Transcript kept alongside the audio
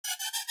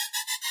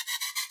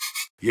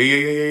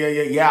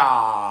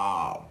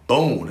Yeah.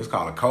 Boom. It's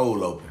called a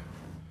cold open.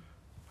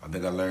 I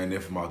think I learned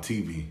that from our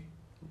TV.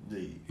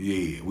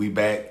 Yeah, we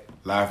back.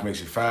 Life Makes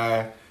You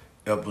 5,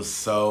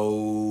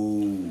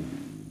 episode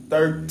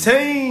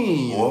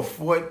 13 or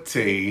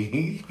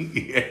 14.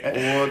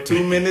 or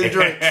 2 minute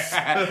drinks.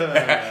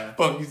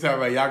 Fuck you talking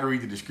about? Y'all can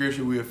read the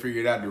description. We'll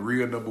figure it out. The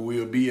real number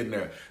will be in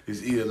there.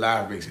 This is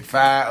Life Makes You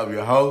 5 of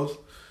your host.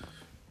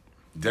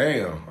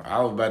 Damn,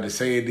 I was about to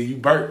say it, then you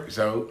burped.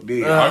 So, I'm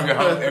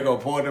going to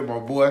point at my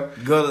boy.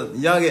 Good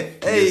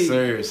youngin'. Hey. Yes,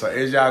 sir. So,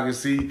 as y'all can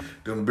see,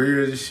 them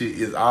beers and shit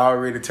is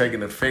already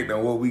taking effect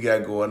on what we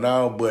got going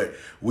on, but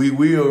we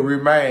will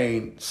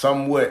remain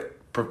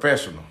somewhat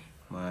professional.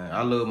 Man,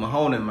 I love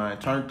Mahoney, man.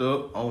 Turned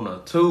up on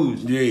a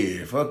Tuesday.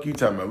 Yeah, fuck you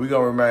talking about. We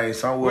going to remain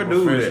somewhat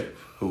Where professional. dude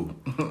Who?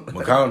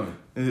 McConnell.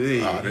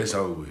 Yeah. Oh, that's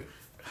over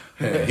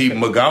with. He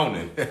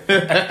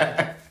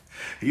McGonin.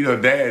 You know,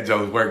 dad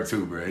jokes work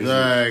too, bro. It's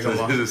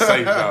a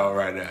safe zone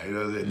right now. You know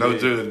what I'm saying? No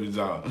judgment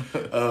zone.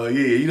 Yeah,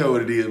 you know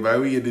what it is,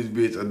 man. We in this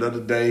bitch another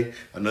day,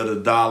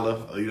 another dollar.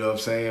 You know what I'm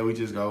saying? We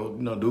just go,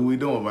 do what we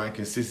doing, man.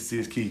 Consistency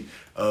is key.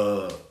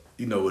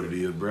 You know what it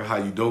is, bro. How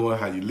you doing?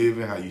 How you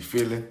living? How you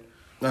feeling?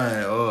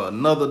 Man,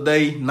 another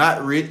day,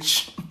 not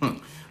rich.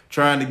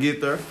 Trying to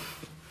get there.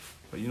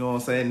 But you know what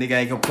I'm saying? Nigga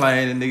ain't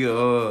complaining.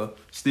 Nigga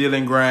still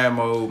in grind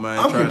mode, man.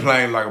 I'm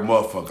complaining like a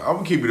motherfucker. I'm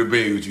gonna keep it a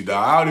big with you,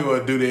 dog. I don't even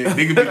want to do that.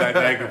 Nigga be like,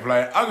 I ain't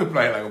complaining. I'm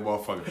complaining like a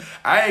motherfucker.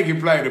 I ain't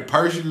complaining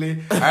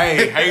personally. I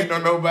ain't hating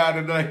on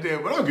nobody like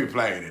that, but I'm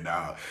complaining,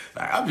 dog.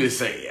 Like, I'm just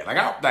saying.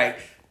 I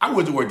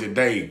went to work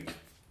today,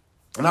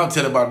 and I was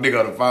telling about nigga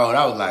on the phone.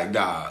 I was like,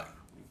 dog,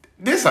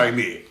 this ain't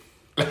it.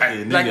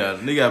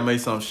 Nigga gotta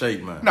make something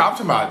shake, man. No, I'm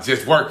talking about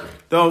just working.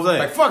 You know what I'm saying?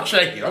 Like, fuck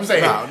shaking. I'm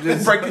saying,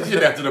 let's break this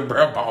shit after the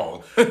bare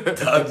balls.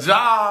 The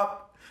job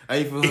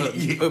ain't for for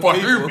me. Fuck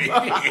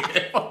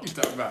you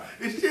talking about?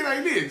 This shit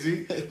ain't it,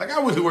 G. Like, I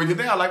went to work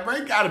today. I was like, bro,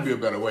 it gotta be a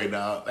better way,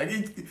 dog.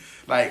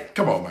 Like,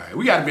 come on, man.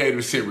 We gotta be able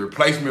to set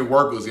replacement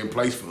workers in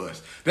place for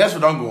us. That's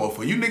what I'm going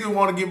for. You niggas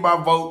want to get my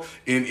vote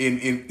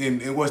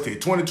in what's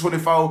that,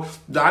 2024?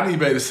 I need to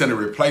be able to send a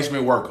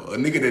replacement worker. A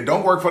nigga that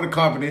don't work for the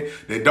company,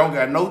 that don't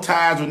got no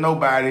ties with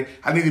nobody.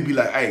 I need to be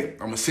like, hey, I'm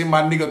gonna send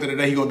my nigga up there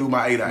today. He gonna do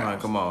my 8 hours. Man,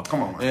 come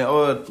on, man.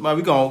 And man,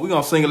 we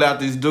gonna single out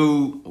this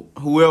dude,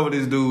 whoever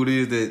this dude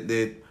is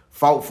that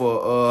fought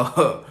for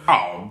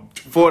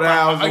 40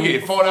 hours. I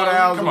get 40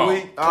 hours a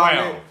week.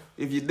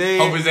 If you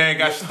dead, hope his ass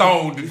got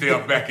stoned to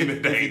death back in the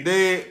day. If you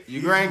dead,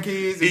 your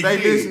grandkids, if they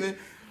listening,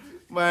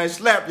 man,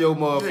 slap your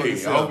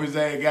motherfucker. I hope his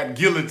ass got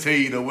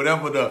guillotined or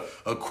whatever the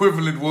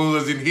equivalent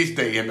was in his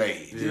day and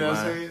age. You know what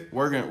I'm saying?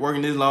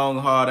 Working this long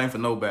and hard ain't for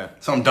nobody.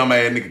 Some dumb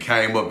ass nigga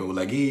came up and was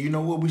like, yeah, you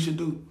know what we should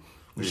do?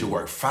 We should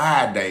work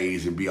 5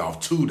 days and be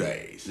off 2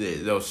 days.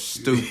 Yeah, that was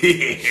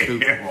stupid.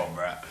 Stupid. Come on,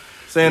 bro.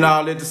 Saying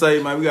all that to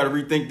say, man, we gotta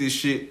rethink this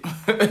shit.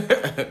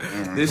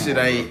 This shit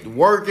ain't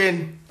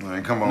working.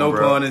 Man, come on, no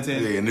bro. pun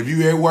intended. Yeah, and if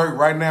you at work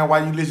right now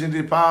while you listen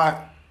to this pod,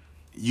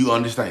 you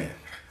understand.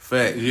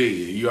 Fact. Yeah,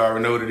 you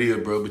already know what it is,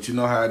 bro. But you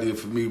know how it is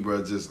for me,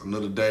 bro. Just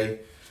another day,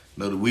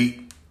 another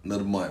week,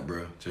 another month,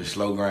 bro. Just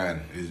slow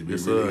grinding.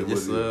 Yes, sir.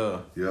 Yes, sir.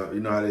 Yeah,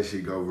 you know how that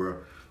shit go, bro.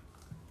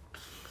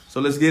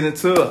 So let's get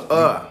into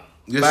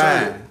yes,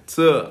 5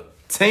 to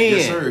 10.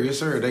 Yes, sir. Yes,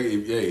 sir.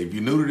 If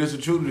you're new to this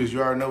or true to this,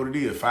 you already know what it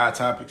is. 5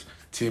 topics,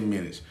 10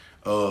 minutes.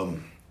 Number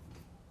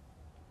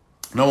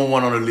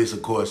one on the list,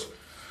 of course,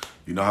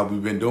 you know how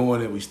we've been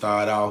doing it. We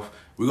start off.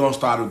 We're gonna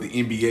start with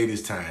the NBA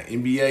this time.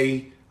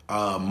 NBA.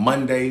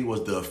 Monday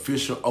was the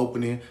official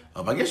opening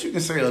of, I guess you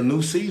can say, a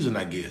new season,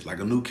 I guess, like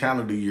a new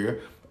calendar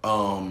year.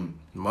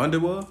 Monday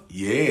was?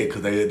 Yeah,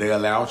 because they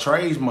allow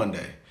trades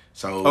Monday.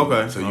 So,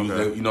 okay. You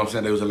know what I'm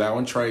saying? They was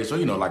allowing trades. So,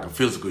 like a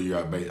physical year,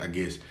 I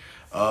guess.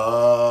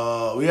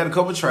 We had a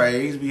couple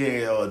trades. We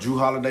had Drew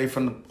Holiday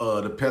from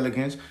the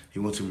Pelicans. He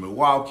went to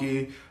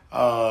Milwaukee.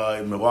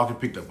 Milwaukee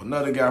picked up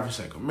another guy from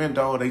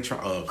Sacramento. They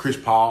Chris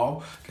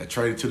Paul got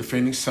traded to the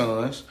Phoenix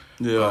Suns.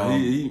 Yeah,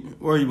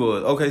 where he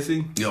was?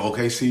 OKC? Yeah,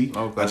 OKC.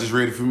 Okay. I just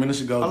read it a few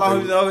minutes ago. How long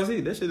was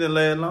OKC? That shit didn't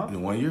last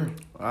long. 1 year.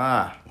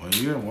 1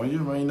 year,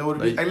 man. You know what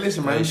it is. Hey,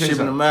 listen, man.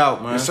 Shipping them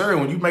out, man. Yes, sir.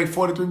 When you make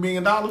 $43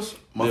 million,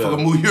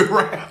 motherfucker move you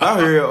around. I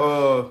hear,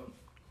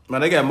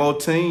 man, they got more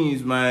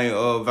teams, man,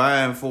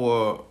 vying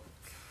for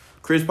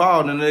Chris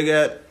Paul than they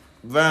got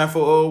vying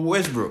for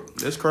Westbrook.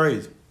 That's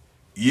crazy.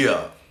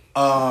 Yeah.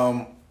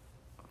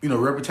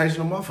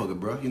 Reputational motherfucker,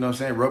 bro. You know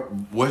what I'm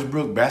saying?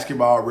 Westbrook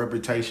basketball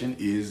reputation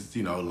is,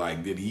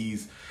 like that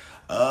he's,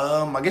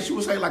 I guess you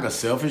would say like a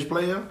selfish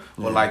player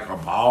or like a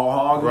ball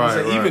hog.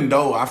 Right. Even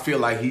though I feel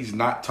like he's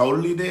not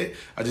totally that,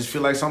 I just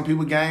feel like some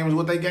people game is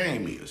what their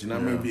game is. You know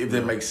what I mean? If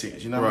that makes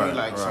sense. You know what I mean?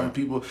 Like some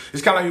people,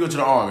 it's kind of like you go to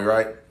the Army,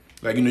 right?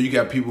 Like, you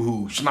got people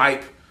who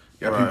snipe,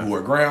 you got people who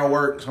are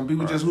groundwork, some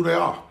people just who they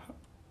are.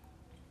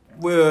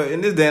 Well,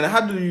 in this day,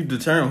 how do you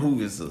determine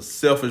who is a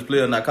selfish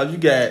player or not? Because you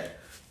got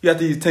You got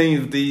these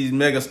teams with these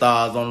mega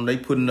stars on them. They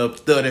putting up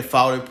 30,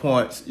 40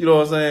 points. You know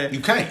what I'm saying?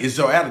 You can't. It's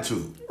your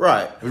attitude.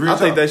 Right. Real I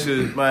think talk.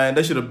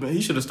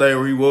 he should have stayed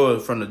where he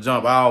was from the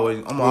jump.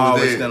 I'm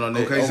always stand on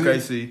that.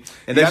 OKC.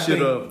 And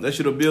they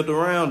should have built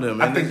around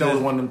him. I think that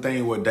was one of them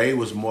things where they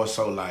was more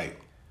so like,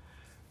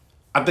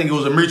 I think it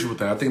was a mutual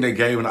thing. I think they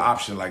gave him the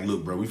option, like,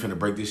 look, bro, we finna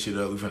break this shit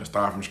up. We finna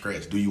start from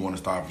scratch. Do you want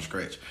to start from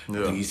scratch?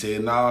 Yeah. I think he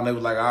said no, and they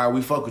was like, all right,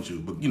 we fuck with you.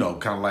 But, you know,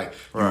 kind of like,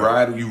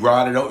 you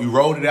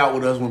rolled it out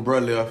with us when bro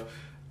left.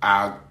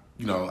 I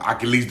can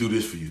at least do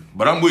this for you.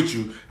 But I'm with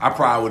you. I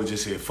probably would have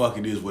just said, fuck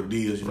it is what it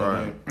is. You know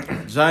what I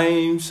mean?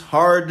 James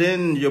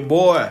Harden, your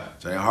boy.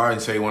 James Harden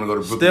say he want to go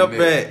to Brooklyn Step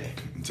back.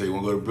 Say you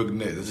want to go to Brooklyn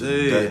Nets.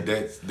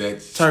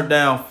 That's turned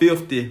down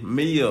 $50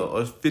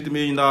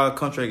 million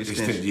contract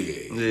extension.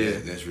 Yeah,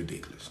 that's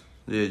ridiculous.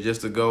 Yeah,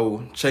 just to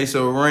go chase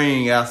a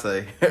ring, I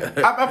say.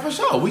 For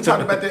sure. We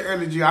talked about that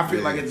earlier, G. I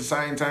feel like at the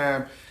same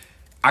time,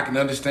 I can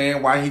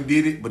understand why he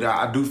did it, but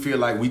I do feel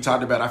like we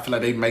talked about, I feel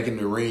like they making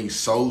the ring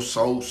so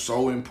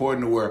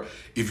important to where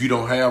if you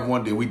don't have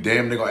one, then we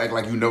damn near gonna act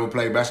like you never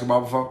played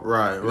basketball before.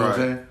 Right, you know what I'm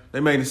saying? They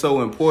made it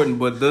so important,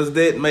 but does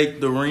that make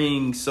the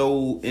ring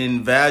so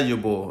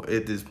invaluable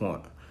at this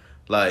point?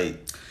 Like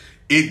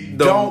it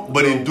don't,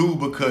 but it do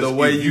because the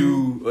way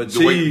you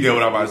achieve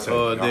what I'm about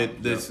to say.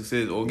 that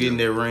success or getting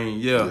that ring,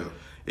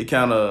 it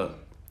kind of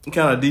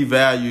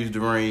devalues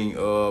the ring.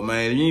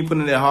 Man, if you ain't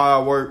putting in that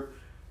hard work,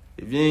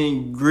 if you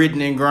ain't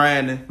gritting and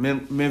grinding,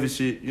 Memphis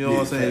shit, you know what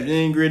I'm saying? If you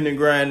ain't gritting and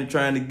grinding,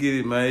 trying to get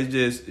it, man, it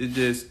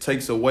just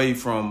takes away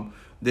from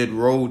that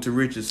road to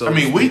riches. So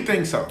we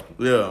think so.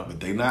 Yeah. But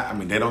they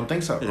not. They don't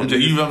think so. Yeah,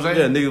 you know what I'm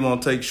saying? Yeah, niggas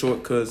want to take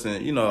shortcuts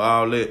and,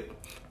 all that.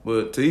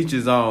 But to each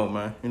his own,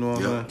 man. You know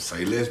what I'm Say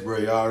saying? less, bro.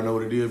 Y'all already know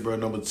what it is, bro.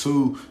 Number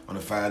 2 on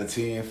the 5 to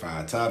 10,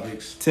 5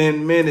 topics.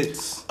 10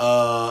 minutes.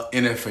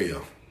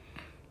 NFL.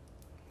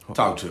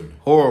 Talk to me.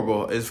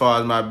 Horrible as far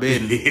as my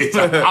betting.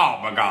 Oh,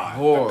 my God.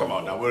 Horrible. Come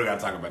on, now. We got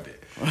to talk about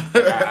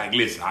that.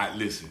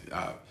 Listen.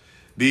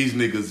 These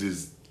niggas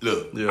is...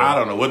 Look, I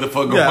don't know what the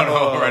fuck going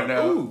on right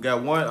now.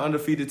 Got one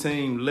undefeated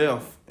team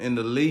left in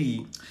the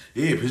league.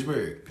 Yeah,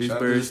 Pittsburgh.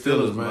 Pittsburgh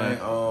Steelers, man.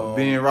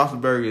 Ben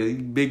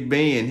Roethlisberger, Big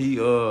Ben,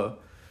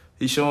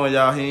 he showing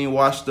y'all he ain't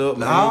washed up.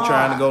 He ain't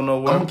trying to go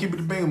nowhere. I'm going to keep it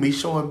the Ben. He's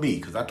showing me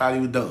because I thought he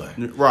was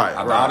done. Right,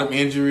 I thought them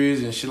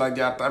injuries and shit like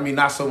that.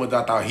 Not so much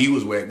I thought he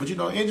was whack, but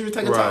injuries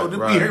take a toll. They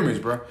be humans,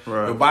 bro.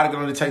 Right. Your body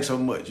can only take so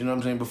much, you know what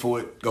I'm saying,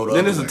 before it go to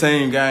Then it's a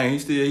team game.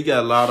 He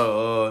got a lot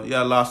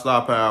of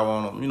star power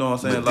on him. You know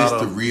what I'm saying? But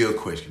this the real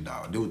question,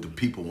 dog. This what the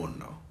people want to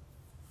know.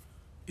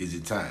 Is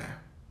it time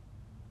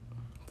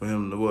for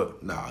him to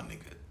what? Nah, nigga,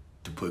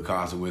 to put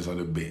Carson Wentz on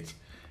the bench?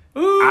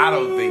 Ooh, I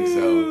don't think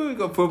so. You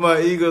gonna put my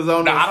Eagles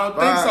on the I don't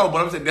think spot. so,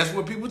 but I'm saying that's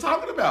what people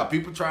talking about.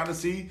 People trying to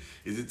see,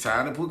 is it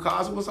time to put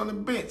Carson Wentz on the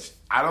bench?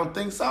 I don't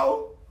think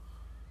so.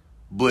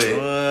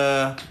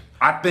 But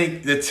I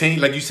think the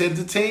team, like you said,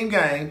 it's a team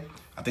game.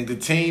 I think the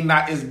team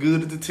not as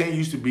good as the team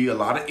used to be. A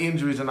lot of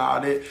injuries and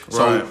all that.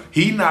 So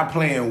he not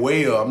playing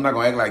well. I'm not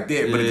gonna act like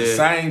that. But at the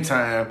same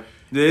time,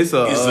 it's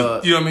a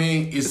you know what I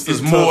mean?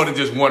 It's more than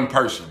just one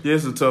person. Yeah,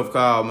 it's a tough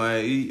call,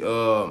 man. He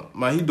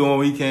doing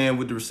what he can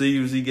with the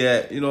receivers he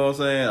got. You know what I'm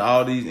saying?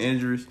 All these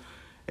injuries.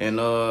 And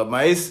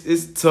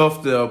it's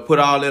tough to put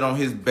all that on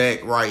his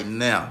back right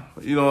now.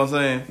 You know what I'm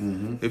saying?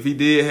 Mm-hmm. If he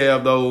did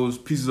have those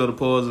pieces of the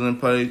puzzle in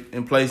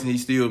place and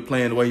he's still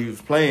playing the way he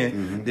was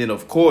playing, then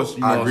of course, you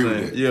know what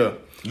I'm saying? Yeah.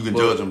 You can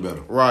judge him better.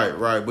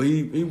 Right. But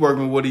he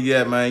working with what he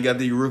got, man. He got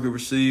these rookie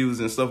receivers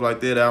and stuff like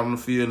that out on the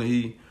field, and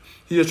he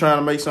just trying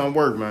to make something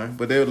work, man.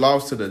 But they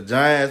lost to the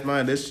Giants,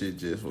 man. This shit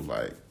just was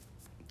like,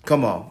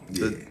 come on.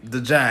 Yeah.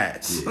 The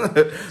Giants. Yeah.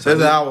 That's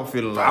how I was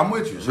feeling like. I'm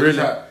with you. So this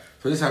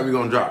is how we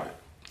going to drop it.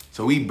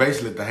 So we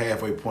basically at the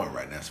halfway point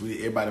right now. So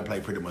everybody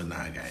play pretty much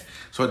 9 games.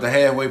 So at the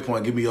halfway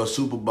point, give me your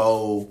Super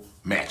Bowl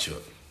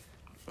matchup.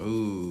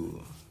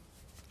 Ooh.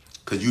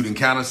 Because you done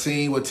kind of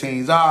seen what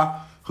teams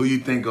are. Who you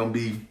think going to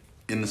be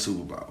in the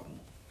Super Bowl?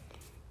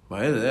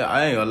 Man,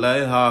 I ain't gonna lie,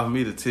 it's hard for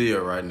me to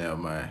tell right now,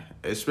 man.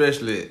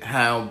 Especially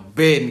how I'm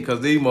betting,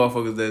 because these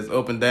motherfuckers that's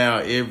up and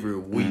down every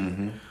week.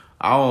 Mm-hmm.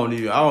 I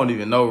don't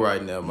even know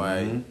right now,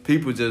 man. Mm-hmm.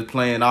 People just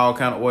playing all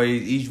kind of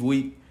ways each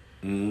week.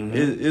 Mm-hmm.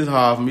 It's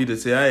hard for me to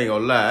say. I ain't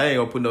gonna lie. I ain't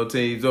gonna put no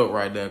teams up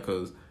right now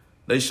because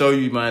they show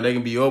you, man, they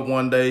can be up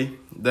one day,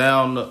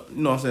 down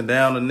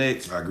down the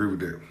next. I agree with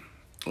that.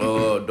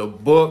 The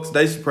Bucks,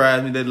 they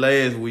surprised me that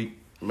last week.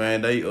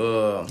 Man, they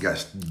got dogs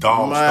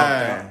stumped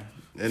out.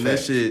 And that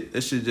shit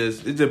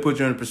just puts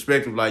you in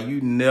perspective. Like, you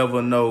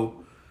never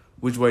know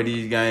which way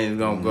these games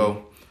gonna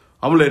go.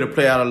 I'm gonna let it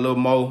play out a little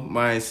more,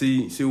 man.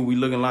 See what we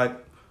looking like.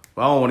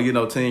 But I don't want to get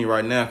no team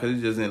right now because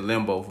it's just in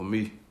limbo for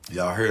me.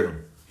 Y'all heard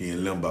him. He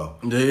in limbo.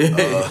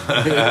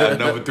 Yeah.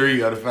 Number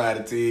 3 out of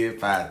 5 to 10,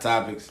 5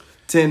 topics.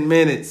 10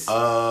 minutes.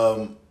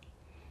 I'm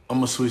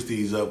gonna switch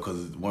these up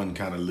because one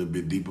kind of a little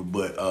bit deeper.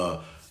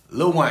 But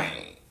Lil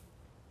Wayne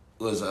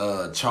was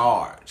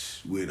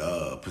charged with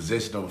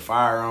possession of a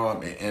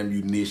firearm and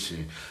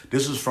ammunition.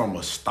 This was from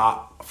a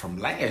stop from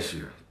last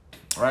year.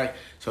 Right?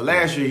 So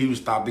last year he was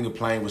stopped in a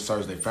plane with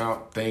search. They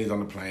found things on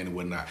the plane and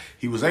whatnot.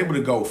 He was able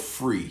to go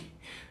free.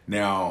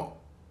 Now,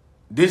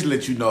 this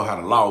lets you know how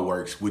the law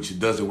works, which it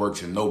doesn't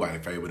work in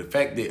nobody's favor. The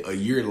fact that a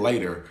year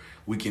later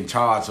we can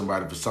charge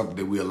somebody for something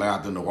that we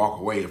allowed them to walk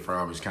away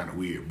from is kind of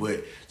weird.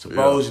 But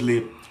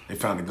supposedly they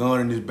found a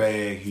gun in his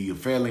bag. He a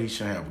felon. He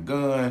shouldn't have a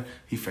gun.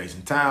 He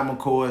facing time, of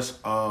course.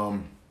 I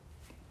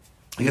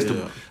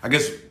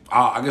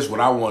guess what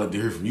I wanted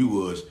to hear from you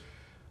was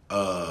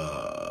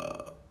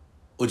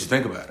what you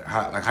think about it.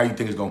 How you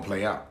think it's gonna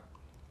play out?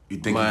 You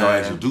think it's gonna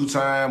actually do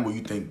time, or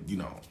you think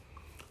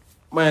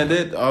Man,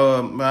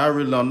 I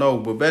really don't know.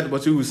 But back to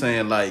what you were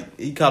saying, like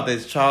he caught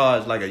that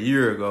charge like a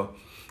year ago.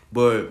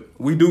 But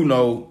we do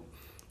know,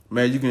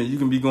 man, you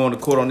can be going to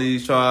court on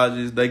these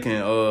charges. They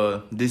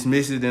can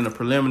dismiss it in a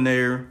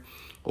preliminary,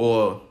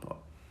 or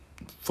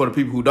for the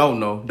people who don't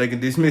know, they can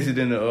dismiss it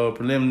in a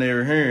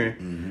preliminary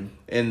hearing,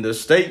 and the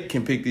state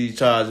can pick these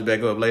charges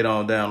back up later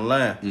on down the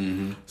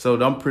line. So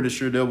I'm pretty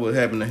sure that would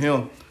happen to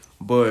him.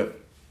 But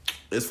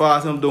as far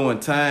as him doing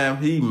time,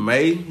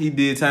 he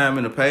did time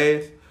in the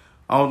past.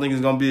 I don't think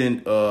it's gonna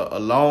be a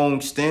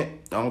long stint.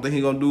 I don't think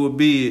he's gonna do a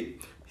bid.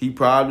 He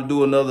probably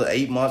do another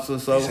 8 months or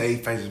so. He say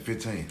he facing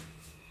 15.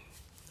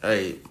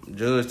 Hey,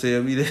 judge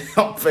tell me that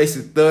I'm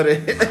facing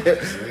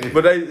 30.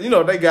 But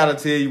they gotta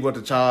tell you what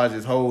the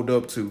charges hold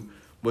up to.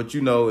 But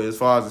as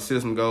far as the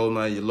system goes,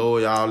 man, your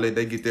lawyer, all that,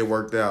 they get that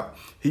worked out.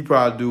 He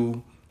probably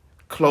do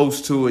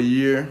close to a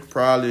year,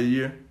 probably a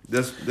year.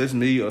 That's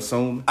me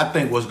assuming. I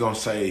think what's gonna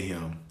save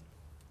him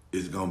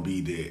is gonna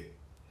be that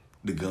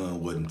the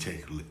gun wasn't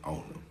technically on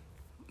him.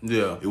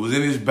 Yeah. It was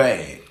in his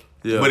bag.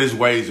 Yeah. But it's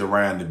ways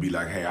around to be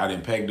like, hey, I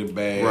didn't pack the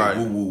bag. Right.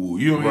 Woo, woo, woo.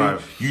 You know what I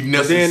mean? You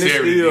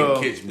necessarily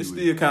didn't catch me. It's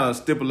still kind of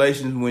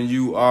stipulations when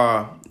you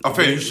are. I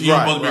feel you're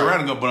supposed to be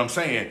around the gun, but I'm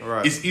saying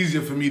it's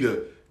easier for me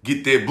to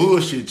get that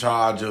bullshit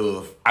charge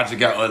of I just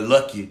got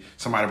unlucky.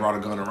 Somebody brought a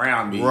gun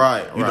around me.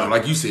 Right. You know,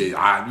 like you said,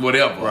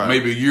 whatever. Right.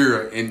 Maybe a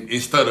year, and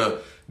instead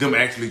of them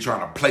actually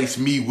trying to place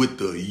me with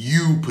the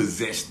you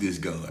possess this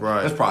gun.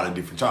 Right. That's probably a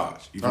different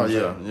charge. You know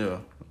yeah.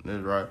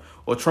 That's right.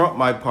 Or Trump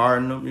might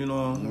pardon them,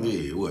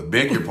 Yeah, what?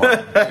 Beg your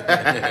pardon.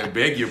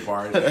 Beg your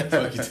pardon.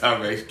 Fuck you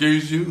talking about.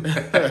 Excuse you.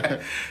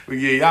 But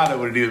yeah, y'all know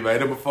what it is, man.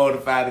 Number 4 to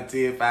 5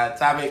 to 10, 5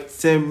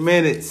 topics. 10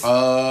 minutes.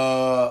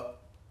 Everybody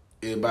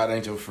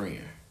ain't your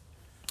friend.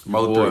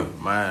 Mo 3.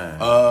 Man.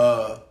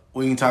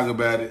 We can talk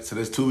about it. So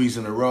that's 2 weeks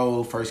in a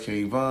row. First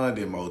King Von,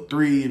 then Mo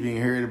 3. If you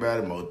ain't heard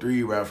about it, Mo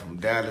 3 right from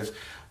Dallas.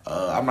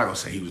 I'm not gonna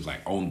say he was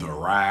like on the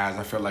rise.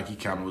 I felt like he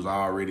kind of was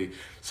already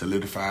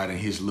solidified in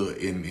his look.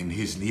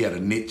 He had a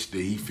niche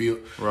that he filled.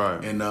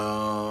 Right. And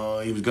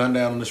he was gunned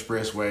down on the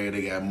expressway.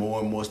 They got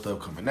more and more stuff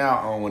coming out.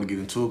 I don't want to get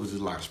into it because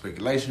there's a lot of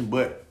speculation.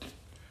 But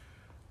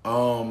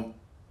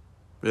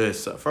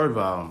yes. First of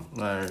all,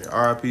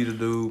 R.I.P. to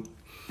dude.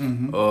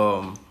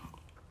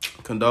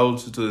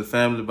 Condolences to his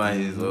family by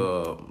his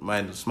the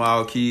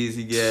small kids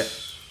he got.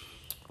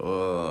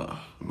 But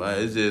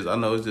I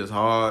know it's just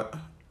hard.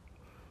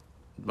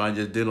 By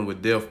just dealing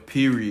with death,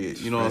 period.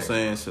 You know what I'm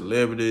saying?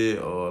 Celebrity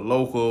or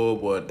local,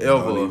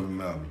 whatever.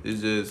 It's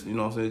just,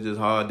 it's just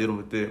hard dealing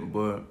with that.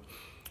 But,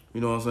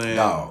 you know what I'm saying?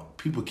 No,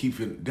 people keep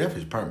feeling death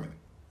is permanent.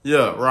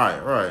 Yeah,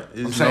 right.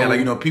 I'm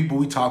saying, people,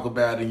 we talk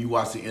about it and you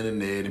watch the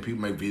internet and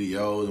people make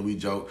videos and we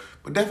joke.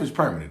 But death is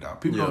permanent,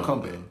 dog. People don't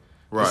come back.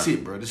 Right. That's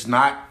it, bro. It's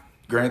not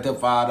Grand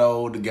Theft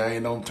Auto, the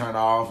game don't turn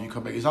off, you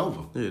come back, it's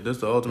over. Yeah, that's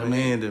the ultimate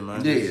ending,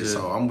 man. Yeah,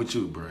 so I'm with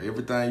you, bro.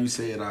 Everything you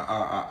said,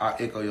 I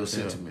echo your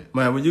sentiment.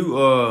 Man, when you,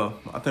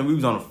 I think we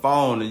was on the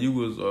phone and you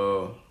was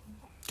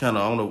kind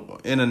of on the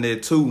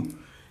internet too,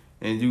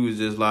 and you was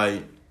just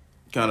like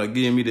kind of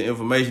giving me the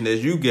information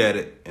as you got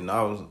it, and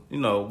I was,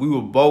 we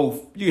were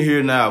both, you can hear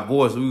it in our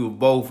voice, we were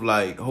both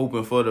like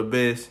hoping for the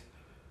best,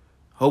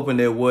 hoping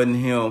that wasn't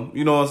him,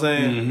 you know what I'm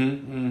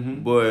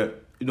saying? But,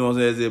 you know what I'm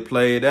saying, as it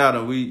played out,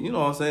 and we, you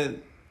know what I'm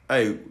saying,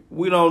 hey,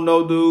 we don't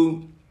know,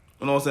 dude.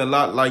 You know what I'm saying? A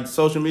lot, like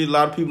social media, a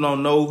lot of people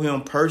don't know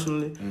him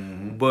personally.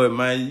 But,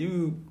 man,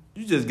 you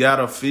just got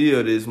to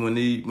feel this when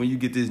you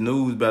get this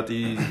news about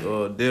these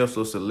deaths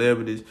of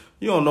celebrities.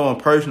 You don't know them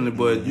personally,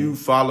 but you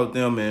follow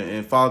them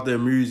and follow their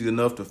music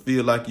enough to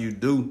feel like you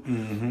do.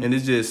 And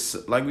it's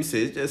just, like we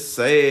said, it's just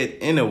sad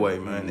anyway,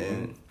 man.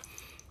 And,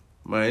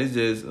 man, it's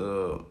just,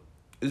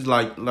 it's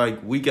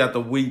like week after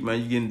week,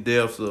 man, you getting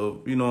deaths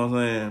of, you know what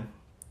I'm saying,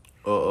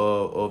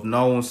 of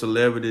known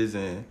celebrities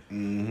and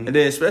then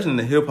especially in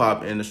the hip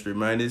hop industry,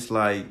 man, it's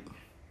like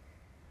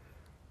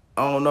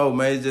I don't know,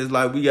 man. It's just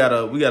like we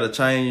gotta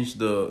change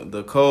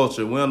the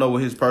culture. We don't know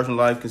what his personal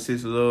life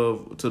consisted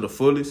of to the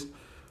fullest,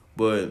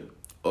 but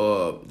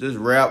just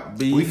rap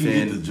beef. We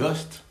can get the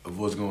gist of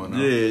what's going on.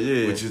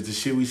 Yeah. Which is the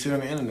shit we see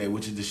on the internet.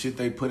 Which is the shit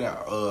they put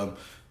out.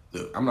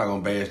 Look, I'm not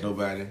gonna bash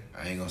nobody.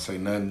 I ain't gonna say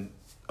nothing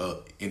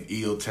in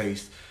ill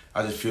taste.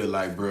 I just feel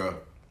like, bro,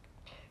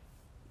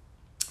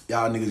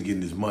 y'all niggas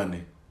getting this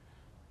money.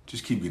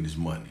 Just keep getting this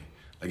money.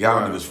 Like,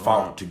 y'all niggas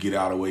fought to get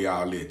out of where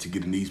y'all at, to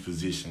get in these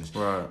positions.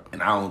 Right.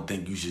 And I don't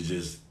think you should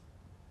just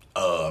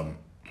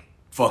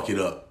fuck it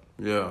up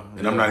Yeah.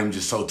 And I'm not even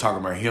just so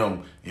talking about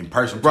him in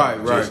person. Right.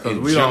 Just Because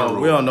in we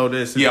general. don't know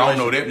that situation. Yeah, I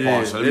don't know that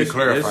part. So let me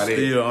clarify that.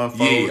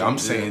 Yeah, I'm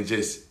saying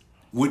just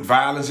with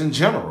violence in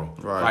general.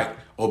 Right. Like,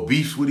 or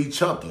beefs with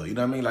each other. You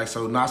know what I mean? Like,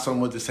 so not so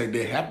much to say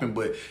that happened,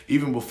 but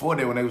even before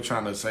that, when they were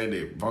trying to say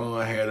that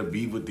Von had a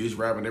beef with this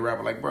rapper, they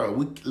rapper like, bro,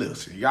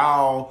 listen,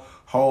 y'all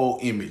whole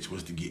image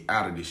was to get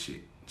out of this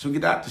shit. So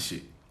get out the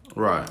shit.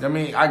 Right. I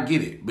mean, I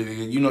get it. But,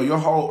 you know, your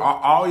whole,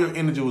 all your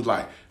energy was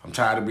like, I'm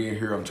tired of being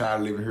here. I'm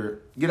tired of living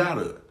here. Get out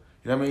of it.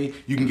 You know what I mean?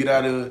 You can get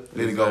out of it,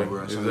 let it go,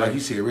 bro. So like you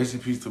said, rest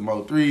in peace to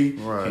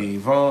Mo3, King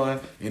Von,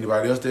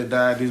 anybody else that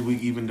died this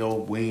week, even though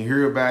we ain't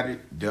hear about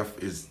it,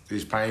 death is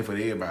painful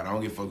to everybody. I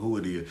don't give a fuck who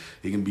it is.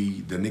 It can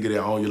be the nigga that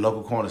own your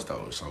local corner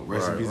store. So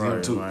rest in peace to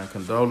him too. Man.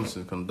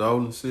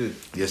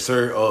 Condolences. Yes,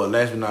 sir.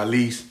 Last but not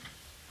least,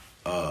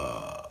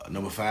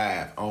 number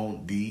 5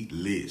 on the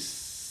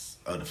list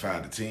of the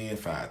 5 to 10,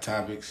 5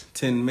 topics.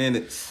 10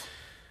 minutes.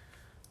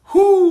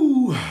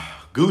 Whoo!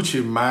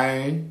 Gucci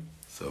Mane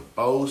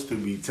supposed to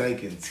be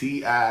taking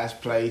T.I.'s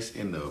place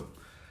in the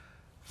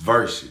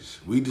verses.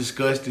 We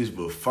discussed this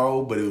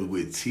before, but it was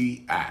with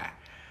T.I.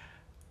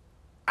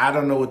 I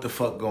don't know what the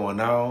fuck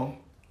going on.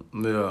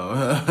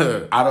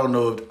 Yeah. I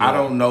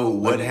don't know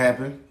what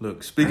happened.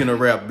 Look, speaking of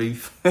rap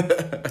beef.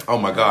 Oh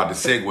my God, the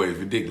segue is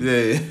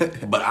ridiculous.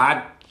 Yeah.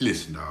 But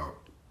listen, dog.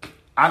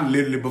 I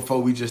literally, before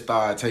we just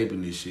started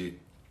taping this shit,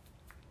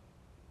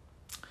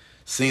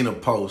 seen a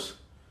post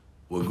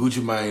where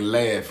Gucci Mane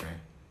laughing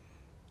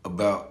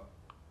about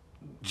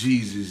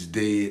Jesus'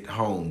 dead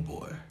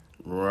homeboy.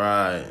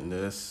 Right.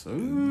 That's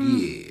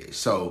Yeah.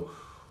 So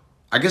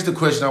I guess the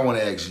question I want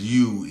to ask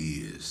you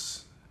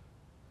is,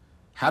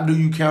 how do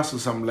you cancel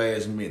something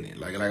last minute?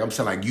 Like I'm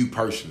saying, like you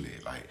personally,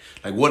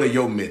 like what are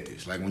your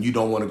methods? Like when you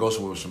don't want to go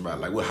somewhere with somebody,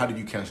 like how do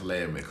you cancel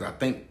last minute? Because I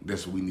think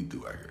that's what we need to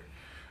do out here.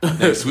 I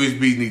think Swizz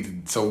Beatz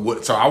need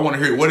to. So I want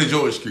to hear, what is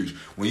your excuse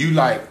when you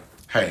like,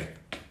 hey,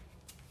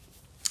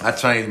 I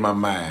changed my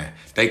mind.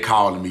 They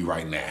calling me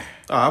right now.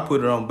 Oh, I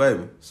put it on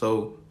baby.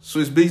 So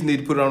Swizz Beatz need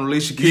to put it on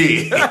Alicia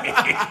Keys.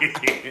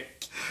 Yeah.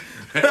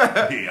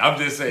 Yeah, I'm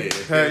just saying.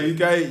 Hey, you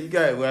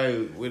got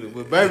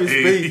with baby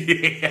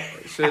speak.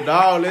 Shut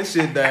all that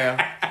shit down.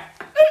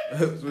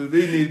 Swizz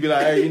Beatz need to be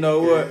like, hey, you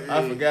know what?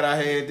 I forgot I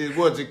had this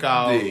with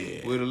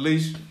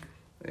Alicia.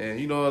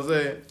 And you know what I'm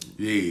saying?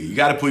 Yeah, you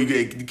gotta put,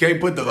 you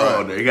can't put the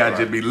on there. You gotta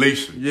just be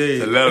Alicia. Yeah.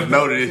 To let us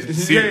know that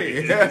it's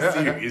serious.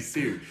 Yeah. It's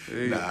serious.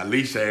 Yeah. Nah,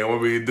 Alicia ain't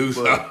want me to do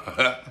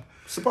something.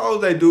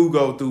 Suppose they do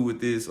go through with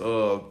this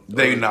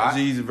they not.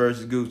 Jeezy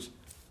versus Gucci.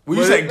 When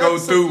you say go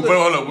through, but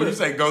hold on, when you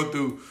say go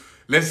through,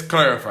 let's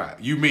clarify.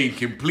 You mean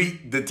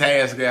complete the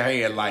task at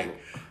hand, like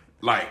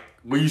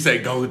when you say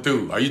go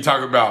through, are you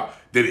talking about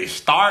did it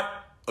start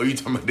or you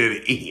talking about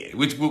did it end?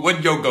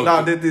 What your go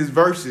Now through? that this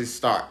versus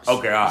starts.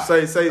 Okay, all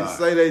right.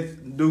 Say they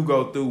do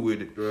go through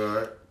with it.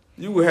 Right.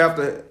 You would have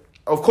to,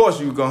 of course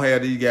you gonna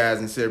have these guys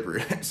in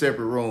separate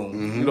rooms.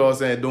 Mm-hmm. You know what I'm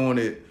saying, doing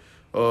it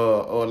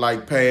or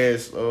like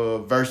past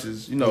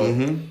versus, you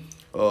know,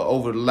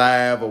 over the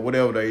live or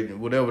whatever they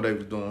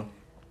was doing.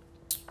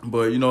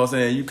 But you know what I'm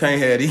saying, you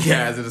can't have these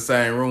guys in the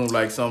same room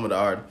like some of the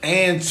artists.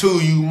 And two,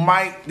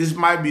 this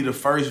might be the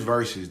first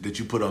verses that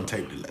you put on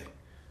tape delay.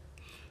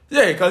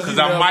 Yeah, because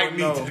I might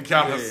need to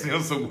kind of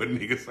censor what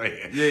niggas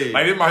saying. Yeah.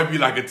 Like it might be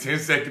like a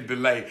 10-second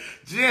delay.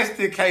 Just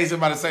in case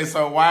somebody say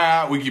so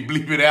wild, we can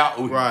bleep it out,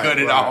 or we can cut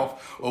it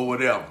off, or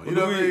whatever. You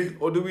know what I mean?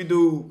 Or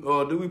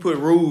do we put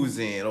rules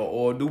in,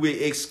 or do we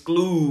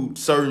exclude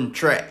certain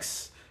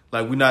tracks?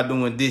 Like we're not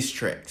doing diss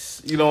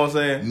tracks. You know what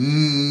I'm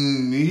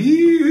saying?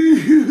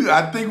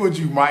 I think what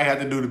you might have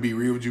to do, to be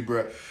real with you,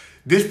 bro,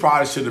 this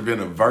probably should have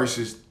been a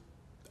versus,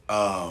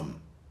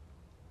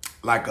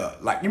 like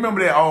you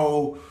remember that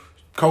old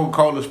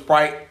Coca-Cola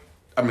Sprite,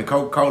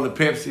 Coca-Cola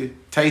Pepsi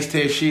taste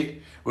test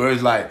shit, where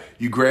it's like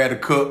you grab a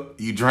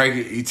cup, you drink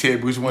it, you tell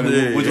which one it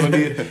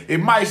is. It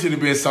might should have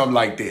been something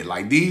like that.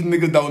 Like these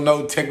niggas don't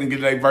know technically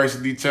they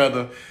versus each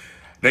other.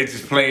 They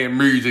just playing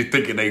music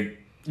thinking they,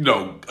 you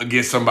know,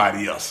 against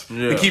somebody else.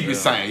 To keep it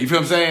sane. You feel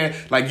what I'm saying?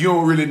 Like you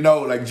don't really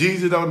know. Like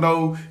Jeezy don't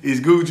know it's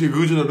Gucci.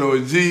 Gucci don't know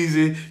it's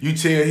Jeezy. You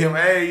tell him,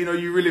 hey, you know,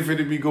 you really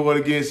finna be going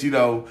against, you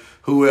know,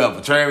 whoever,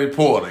 Travis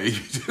Porter. You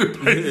just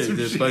play some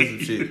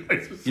shit.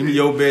 Give me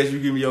your best, you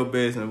give me your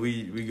best, and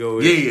we go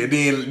in. Yeah, and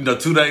then, you know,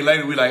 2 days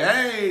later, we like,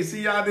 hey,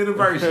 see y'all did a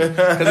version.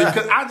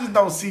 Because I just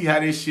don't see how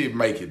this shit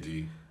make it,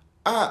 G.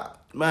 I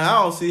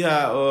don't see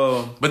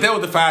how... But that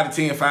was the 5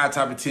 to 10, 5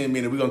 top of 10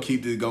 minutes. We're going to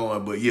keep this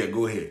going, but yeah,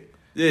 go ahead.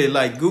 Yeah,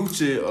 like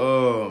Gucci,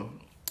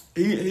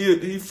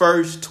 he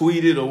first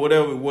tweeted or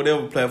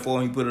whatever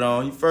platform he put it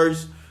on. He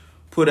first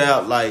put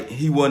out like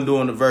he wasn't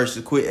doing the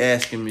verses. Quit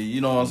asking me.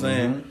 You know what I'm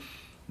saying?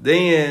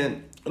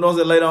 Then you know what I'm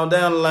saying. Later on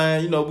down the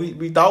line, you know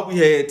we thought we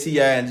had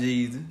T.I. and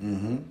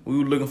Jeezy. We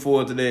were looking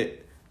forward to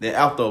that. Then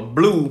after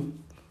Blue,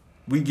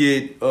 we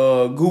get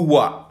Goo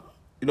Wop.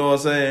 You know what I'm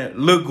saying?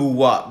 Lil Goo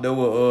Wop. That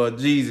was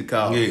Jeezy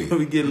called. Yeah.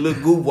 We get Lil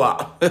Goo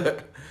Wop.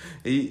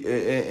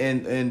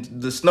 And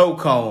the snow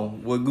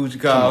cone, what Gucci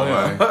called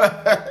him.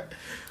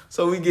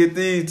 So we get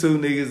these two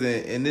niggas,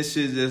 and this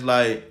shit just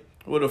like,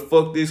 where the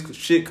fuck this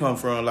shit come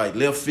from, like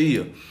left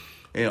field.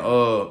 And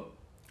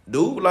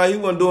dude, like he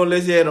wasn't doing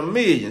unless he had $1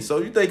 million. So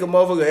you think a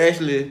motherfucker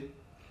actually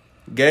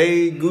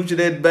gave Gucci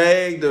that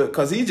bag?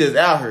 Cause he just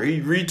out here. He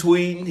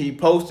retweeting, he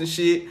posting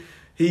shit.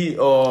 He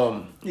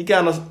kind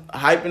of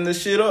hyping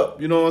this shit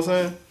up. You know what I'm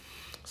saying?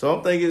 So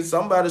I'm thinking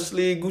somebody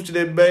slid Gucci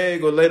that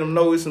bag or let him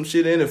know there's some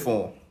shit in it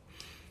for him.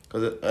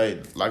 Cause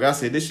hey, like I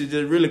said, this shit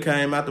just really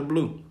came out the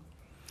blue.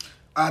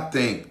 I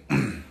think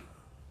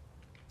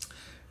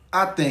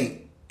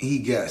he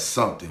got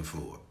something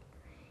for it.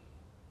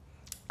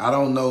 I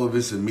don't know if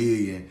it's $1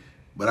 million,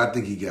 but I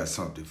think he got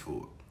something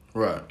for it.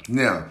 Right.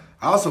 Now,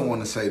 I also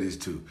want to say this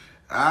too.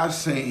 I've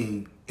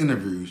seen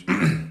interviews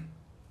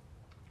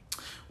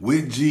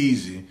with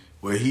Jeezy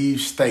where he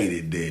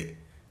stated that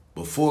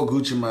before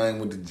Gucci Mane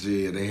went to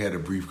jail, they had a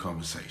brief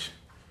conversation.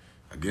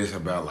 I guess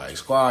about like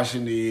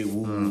squashing it,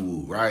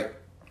 woo, right?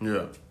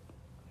 Yeah.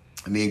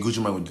 And then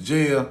Gucci Mane went to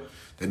jail.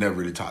 They never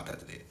really talked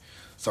after that.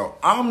 So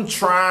I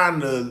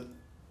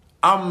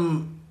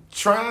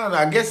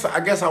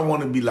guess I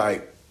want to be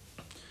like,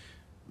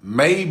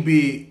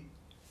 maybe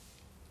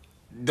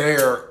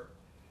they're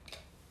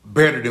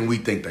better than we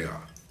think they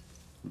are.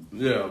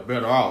 Yeah,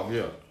 better off,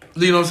 yeah.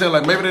 You know what I'm saying?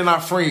 Like, maybe they're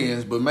not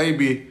friends, but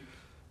maybe,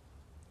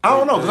 I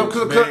don't know.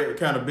 Cause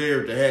kind of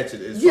buried the hatchet.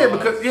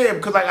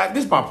 Because like,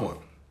 this is my point.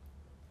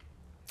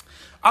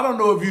 I don't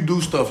know if you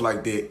do stuff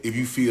like that if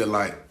you feel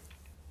like,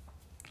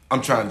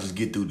 I'm trying to just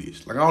get through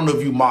this. Like, I don't know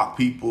if you mock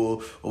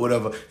people or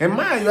whatever. And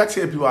mind you, I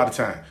tell people all the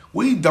time,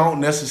 we don't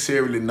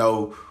necessarily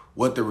know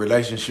what the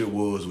relationship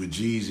was with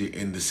Jeezy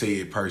and the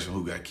said person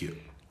who got killed.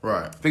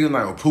 Right. I think it's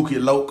like a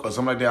Pookie Loke or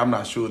something like that. I'm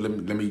not sure. Let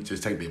me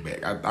just take that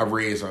back. I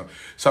read something.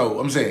 So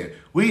I'm saying,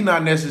 we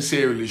not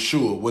necessarily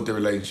sure what the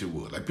relationship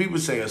was. Like, people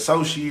say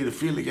associate,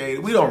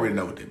 affiliated. We don't really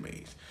know what that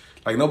means.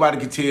 Like, nobody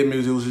can tell me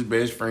if it was his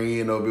best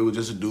friend or if it was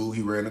just a dude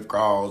he ran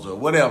across or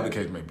whatever the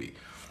case may be.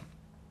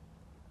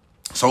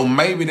 So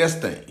maybe that's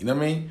the thing, you know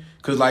what I mean?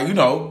 Because, like, you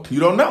know, you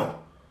don't know.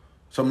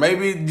 So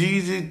maybe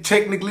Jeezy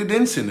technically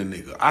didn't send a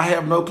nigga. I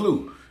have no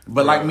clue.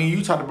 But like me and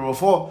you talked about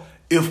before,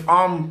 if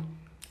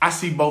I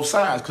see both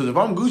sides. Because if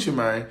I'm Gucci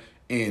Mane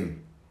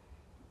and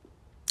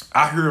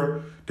I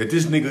hear that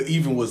this nigga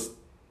even was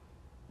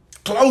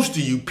close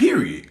to you,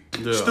 period,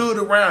 stood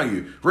around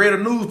you, read a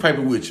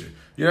newspaper with you,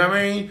 you know what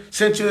I mean?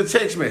 Sent you a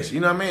text message,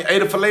 you know what I mean?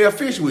 Ate a filet of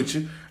fish with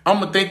you,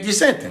 I'm going to think you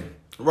sent him.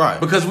 Right.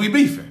 Because we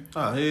beefing.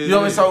 Oh, you know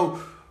what I mean?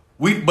 So,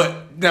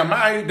 but now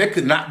that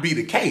could not be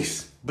the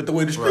case. But the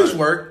way the streets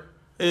work,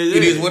 it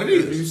is what it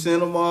is. If you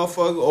send a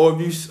motherfucker, or if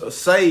you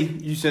say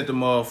you sent the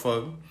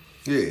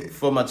motherfucker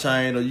for my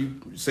chain, or you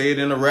say it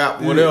in a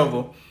rap,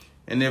 whatever,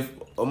 and if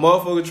a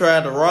motherfucker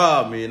tried to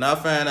rob me and I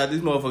find out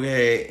this motherfucker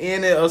had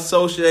any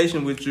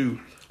association with you,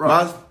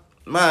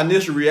 my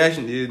initial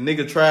reaction is,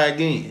 nigga, try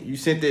again. You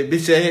sent that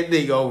bitch ass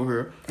nigga over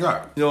here.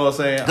 Right. You know what I'm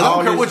saying? I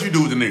don't care what you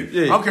do with the nigga.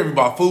 Yeah. I don't care if you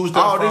bought food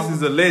stuff. All this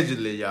is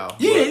allegedly, y'all.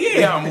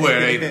 Yeah. I'm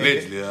aware it ain't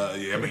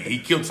allegedly. I mean, he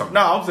killed somebody.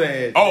 No, I'm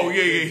saying. Oh,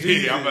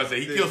 yeah. I'm about to say,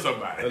 he killed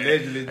somebody.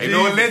 Allegedly. Ain't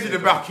no alleged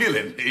about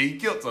killing. He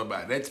killed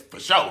somebody. That's for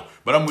sure.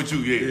 But I'm with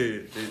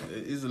you,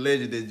 It's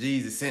alleged that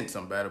Jesus sent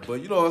somebody.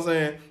 But you know what I'm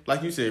saying?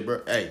 Like you said,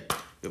 bro, hey,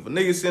 if a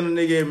nigga send a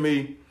nigga at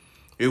me,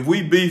 if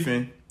we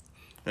beefing,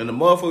 and the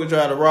motherfucker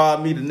tried to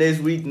rob me the next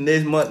week, the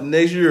next month, the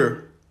next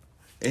year,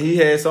 and he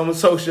had some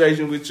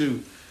association with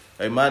you,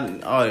 hey, I'm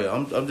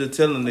just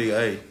telling the nigga,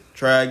 hey,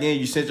 try again.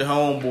 You sent your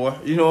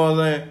homeboy. You know what I'm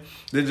saying?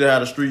 This is how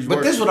the streets work.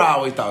 But this is what I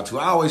always thought too.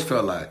 I always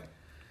felt like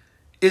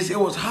it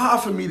was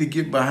hard for me to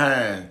get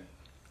behind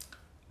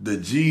the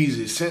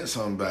Jeezy sent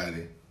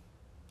somebody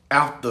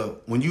after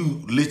when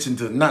you listen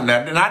to not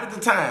at the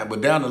time,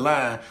 but down the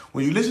line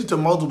when you listen to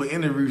multiple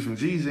interviews from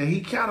Jeezy, and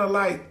he kind of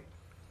like,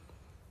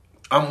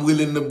 I'm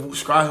willing to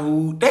scratch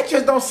who. That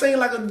just don't seem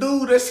like a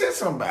dude that sent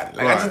somebody.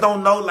 Like, I just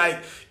don't know, like,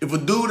 if a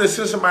dude that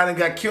sent somebody and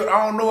got killed,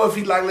 I don't know if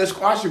he like, let's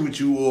squash it with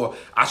you, or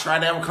I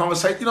tried to have a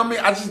conversation. You know what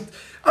I mean?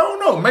 I don't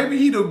know. Maybe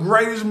he the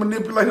greatest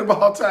manipulator of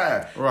all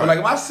time. Right. But like,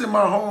 if I send my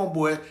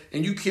homeboy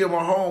and you kill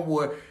my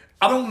homeboy,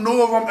 I don't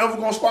know if I'm ever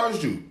going to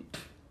squash you.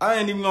 I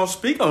ain't even going to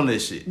speak on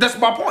this shit. That's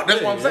my point.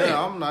 That's what I'm saying.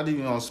 Yeah, I'm not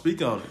even going to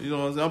speak on it. You know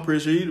what I'm saying? I'm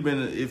pretty sure he'd have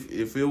been,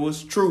 if it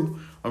was true,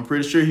 I'm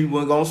pretty sure he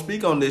wasn't going to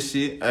speak on this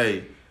shit.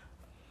 Hey.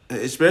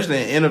 Especially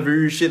in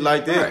interviews, shit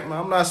like that. Right.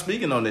 I'm not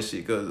speaking on this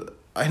shit because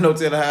I ain't no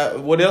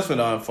telling what else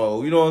finna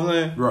unfold. You know what I'm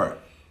saying? Right.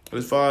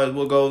 As far as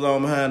what goes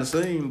on behind the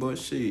scene, but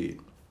shit,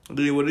 it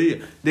is what it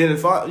is. Then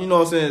you know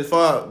what I'm saying, as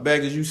far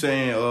back as you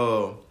saying,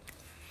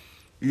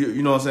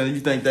 you know what I'm saying, you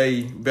think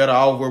they better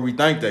off where we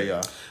think they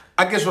are.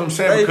 I guess what I'm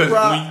saying because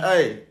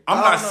I'm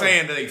not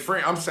saying that they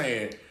friend. I'm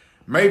saying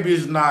maybe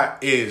it's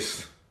not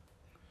as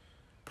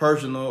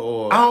personal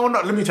or... I don't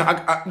know. Let me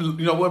tell you.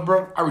 You know what,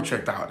 bro? I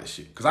retract all this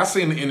shit. Because I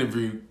seen the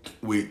interview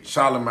with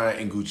Charlamagne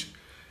and Gucci.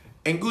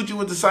 And Gucci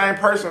was the same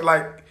person.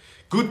 Like,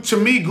 to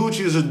me,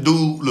 Gucci is a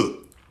dude.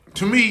 Look,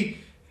 to me,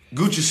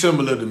 Gucci's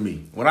similar to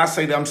me. When I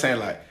say that, I'm saying,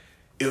 like,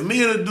 if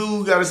me and a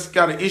dude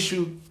got an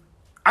issue,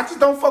 I just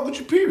don't fuck with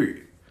you,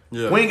 period.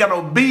 Yeah. We ain't got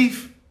no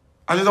beef.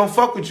 I just don't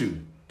fuck with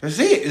you. That's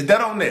it. It's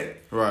that on that.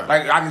 Right.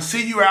 Like, I can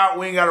see you out,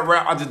 we ain't got to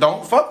rap. I just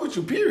don't fuck with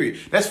you, period.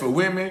 That's for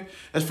women.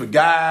 That's for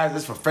guys.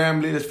 That's for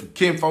family. That's for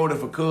kinfolk.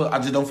 That's for cuz. I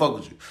just don't fuck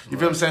with you. You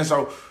feel what I'm saying?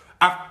 So,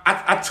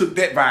 I took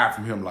that vibe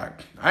from him. Like,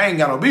 I ain't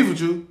got no beef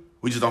with you.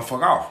 We just don't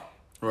fuck off.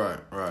 Right.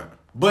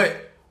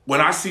 But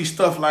when I see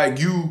stuff like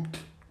you,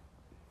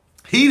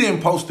 he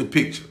didn't post the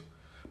picture.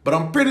 But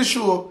I'm pretty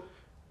sure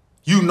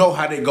you know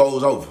how that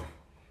goes over.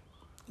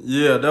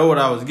 Yeah, that's what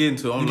I was getting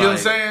to. You get what I'm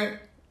saying?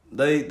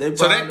 They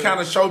so that kind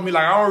of showed me,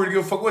 like, I don't really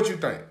give a fuck what you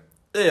think.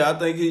 Yeah, I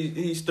think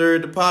he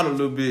stirred the pot a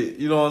little bit.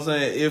 You know what I'm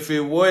saying? If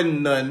it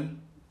wasn't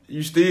nothing,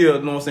 you still,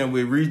 you know what I'm saying,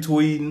 with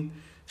retweeting,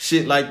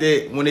 shit like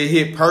that, when it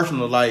hit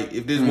personal, like,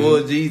 if this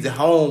was Jeezy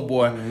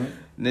homeboy,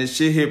 and that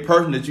shit hit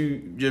personal that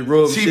you just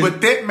rubbed See, shit.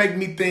 but that make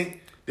me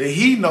think that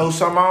he knows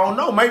something I don't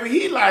know. Maybe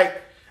he like,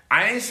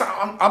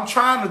 I'm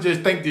trying to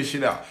just think this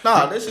shit out.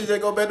 Nah, that shit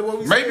just go back to what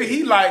we said. Maybe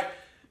he like,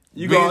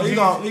 he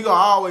gonna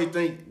always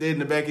think that in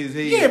the back of his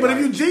head. yeah, but like,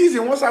 if you Jeezy,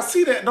 and once I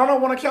see that, don't I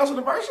want to cancel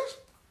the verses?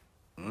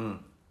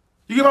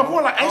 You get my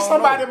point? Like, ain't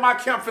somebody in my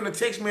camp finna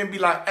text me and be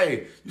like,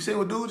 hey, you see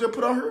what dude just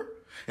put on her?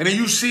 And then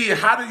you see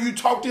how do you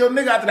talk to your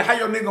nigga after that? How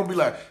your nigga gonna be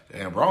like,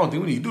 damn, bro, I don't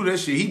think we need to do that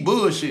shit. He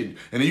bullshitting.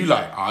 And then you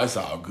like, oh, it's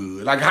all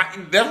good. Like,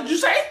 that's what you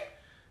say?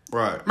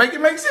 Right. Make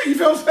it make sense. You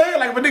feel what I'm saying?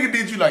 Like, if a nigga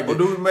did you like that. Or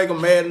do we make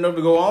him mad enough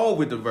to go on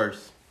with the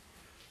verse?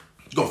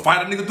 You gonna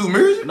fight a nigga through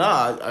music?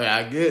 Nah,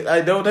 I get.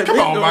 I know what they Come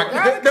been on, doing. my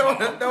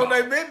God. Know what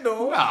they been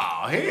doing. No,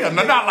 hell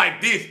no, not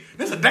like this.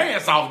 This a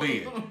dance off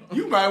then.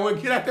 You might well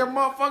get out that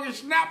motherfucking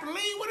snap and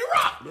lean with it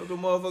rock. That's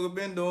what the motherfucker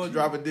been doing.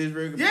 Drop a diss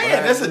record.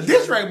 Yeah, that's a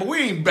diss record, but we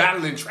ain't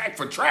battling track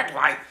for track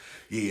like,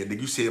 yeah, nigga,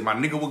 you said my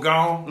nigga was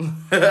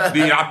gone. then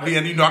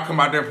you know, I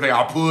come out there and play,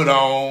 I put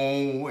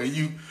on, and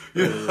you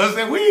know what I'm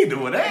saying? We ain't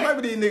doing that.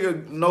 Maybe these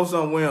niggas know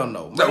something we don't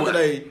know.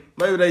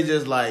 Maybe they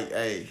just like,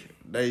 hey,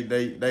 they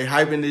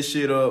hyping this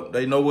shit up.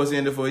 They know what's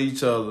in it for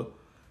each other.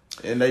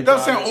 And they know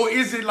what I'm saying? Or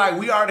is it like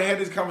we already had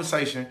this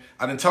conversation?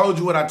 I done told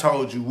you what I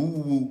told you. Woo,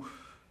 woo, woo.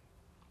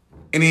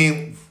 And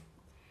then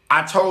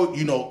I told,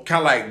 you know, kind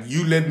of like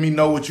you let me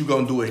know what you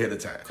gonna do ahead of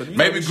time.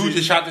 Maybe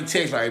Gucci shot the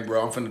text like, hey,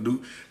 bro, I'm finna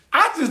do.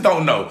 I just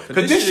don't know.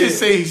 Because this shit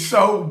seems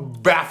so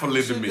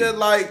baffling to me. Just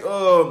like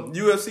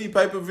UFC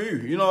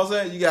pay-per-view. You know what I'm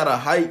saying? You gotta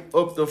hype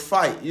up the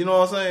fight. You know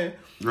what I'm saying?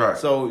 Right.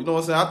 So, you know what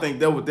I'm saying? I think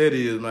that's what that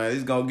is, man.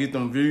 It's gonna get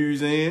them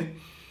views in.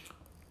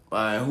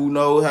 Who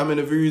knows how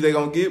many views they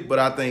gonna get, but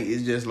I think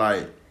it's just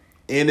like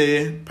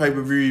any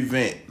pay-per-view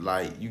event.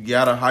 Like, you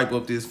gotta hype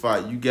up this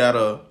fight. You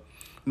gotta,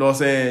 you know what I'm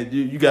saying?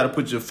 You gotta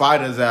put your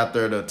fighters out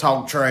there to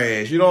talk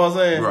trash. You know what I'm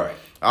saying? Right.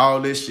 All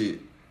this shit.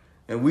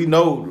 And we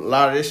know a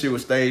lot of this shit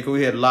was staged because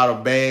we had a lot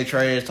of bad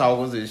trash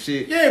talkers and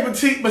shit. Yeah, but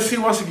see,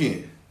 once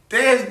again,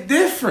 that's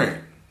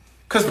different.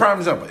 Because, prime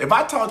example, if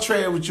I talk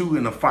trash with you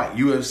in a fight,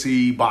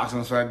 UFC,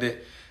 boxing, something like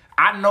that,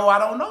 I know I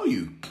don't know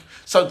you.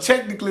 So,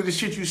 technically, the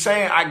shit you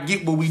saying, I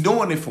get what we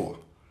doing it for.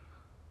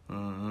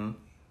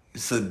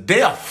 It's a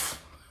death.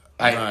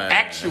 Like,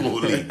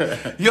 actually. You know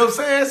what I'm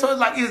saying? So, it's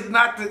like,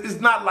 it's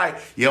not like,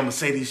 yeah, I'm going to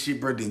say this shit,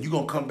 bro, then you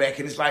going to come back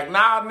and it's like,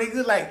 nah,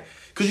 nigga, like,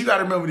 because you got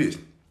to remember this.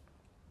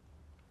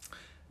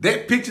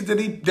 That picture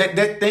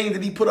that thing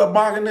that he put up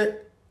barking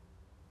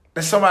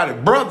that's somebody's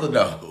brother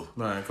though.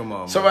 Man, come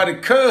on.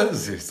 Somebody's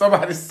cousin,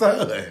 somebody's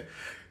son,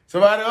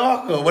 somebody's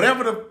uncle,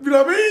 whatever you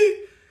know what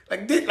I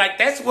mean? Like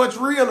that's what's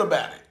real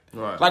about it.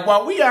 Right. Like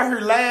while we out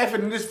here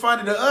laughing and it's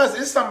funny to us,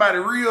 it's somebody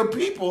real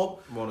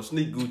people. Want to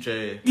sneak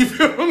Gucci ass. You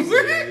feel what I'm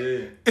saying?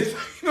 Yeah.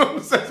 You know what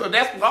I'm saying? So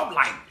that's what I'm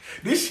like.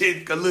 This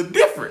shit a little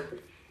different.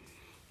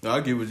 No,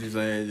 I get what you're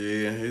saying.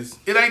 Yeah,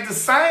 it ain't the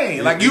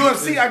same. Like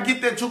UFC, I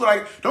get that too.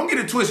 Like, don't get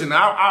it twisted.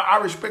 Now, I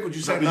respect what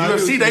you're saying.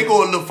 UFC, they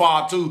go a little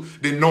far too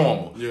than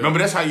normal. Yeah. Remember,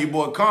 that's how your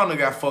boy Conor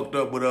got fucked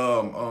up with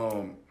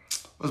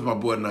what's my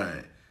boy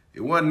name? It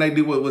wasn't they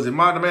did what was it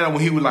Macho Man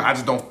when he was like, I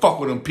just don't fuck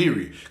with him.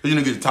 Period. Because you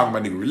know, get to talking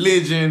about nigga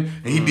religion,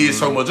 and he did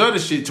so much other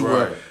shit to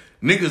where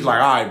niggas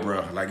like, all right,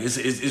 bro. Like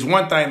it's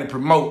one thing to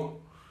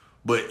promote.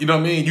 But, you know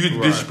what I mean? You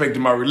disrespecting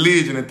my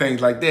religion and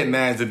things like that.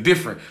 Now it's a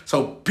different.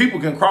 So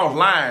people can cross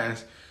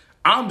lines.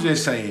 I'm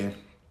just saying.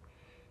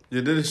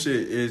 Yeah, this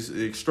shit is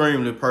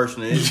extremely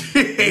personal.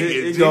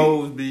 It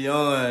goes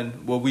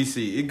beyond what we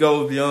see. It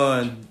goes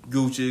beyond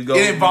Gucci.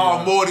 It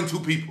involves more than two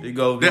people. It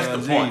goes That's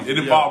beyond the point. Jesus. It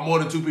involves more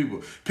than two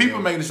people. People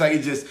making it say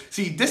it just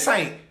see. This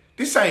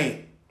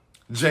ain't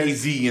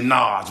Jay-Z and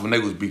Nas when they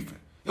was beefing.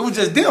 It was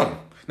just them.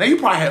 Now you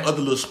probably had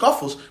other little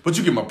scuffles, but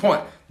you get my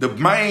point. The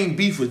main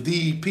beef with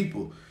these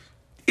people.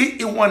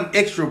 It wasn't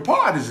extra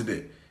part, is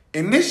it?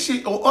 And this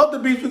shit, or other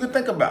beefs you can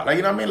think about. Like,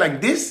 you know what I mean? Like,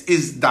 this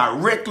is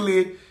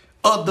directly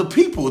other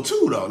people,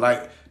 too, though.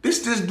 Like,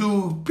 this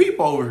dude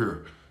people over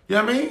here. You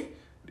know what I mean?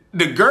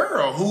 The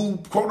girl who,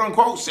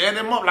 quote-unquote, set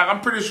him up, like, I'm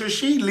pretty sure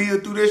she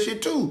lived through that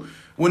shit, too.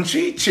 When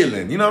she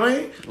chilling, you know what I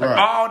mean?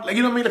 Like,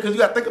 you know what I mean? Because you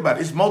got to think about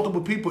it. It's multiple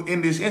people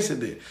in this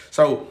incident.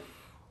 So,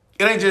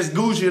 it ain't just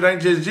Gucci, it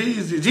ain't just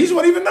Jeezy. Jeezy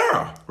wasn't even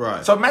there.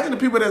 Right. So, imagine the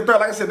people that's there.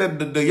 Like I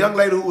said, the young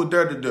lady who was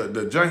there,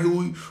 the junkie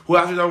who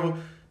actually over,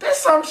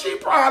 that's something she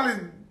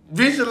probably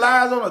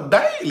visualize on a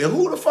daily.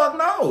 Who the fuck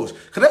knows?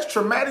 Because that's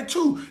traumatic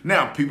too.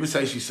 Now, people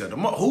say she set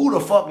him up. Who the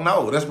fuck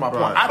knows? That's my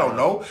point. Right, I don't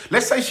know.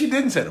 Let's say she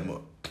didn't set him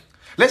up.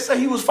 Let's say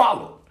he was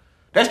followed.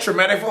 That's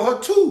traumatic for her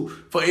too.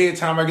 For every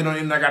time I get on the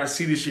internet, I got to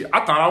see this shit.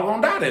 I thought I was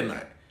going to die that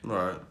night.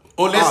 Right.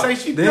 Or let's say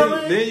she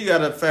then you got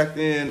to factor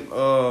in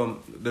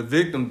the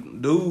victim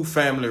dude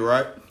family,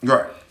 right?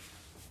 Right.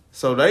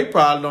 So they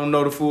probably don't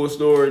know the full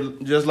story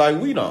just like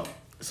we don't.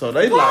 So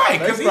they Right,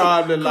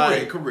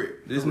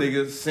 correct. This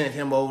nigga sent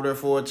him over there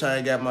for a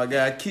chain, got my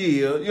guy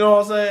killed. You know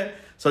what I'm saying?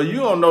 So you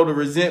don't know the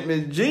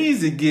resentment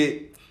Jeezy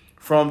get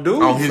from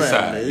dude on his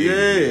family. side.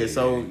 Yeah.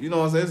 So you know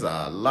what I'm saying? It's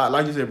a lot.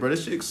 Like you said, bro,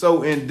 this shit's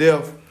so in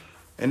depth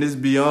and it's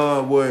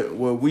beyond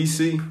what we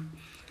see.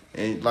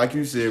 And like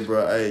you said,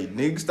 bro, hey,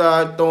 niggas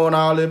start throwing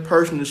all that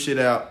personal shit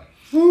out.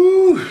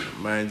 Woo.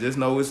 Man, just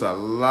know it's a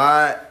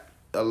lot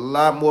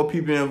more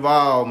people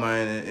involved,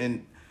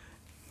 man,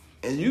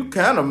 and you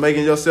kind of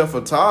making yourself a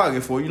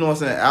target for, you know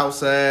what I'm saying,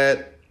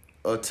 outside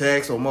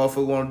attacks or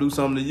motherfucker want to do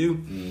something to you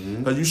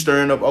because you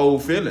stirring up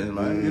old feelings,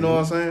 man. You know what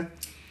I'm saying?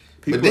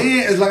 But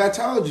then it's like I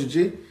told you,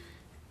 G.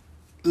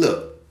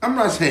 Look, I'm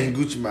not saying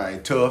Gucci Mane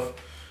ain't tough.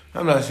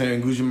 I'm not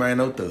saying Gucci Mane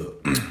no thug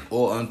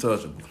or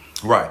untouchable.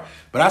 Right.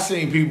 But I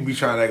seen people be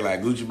trying to act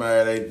like Gucci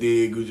Mane they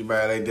did, Gucci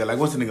Mane they did. Like,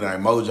 what's the nigga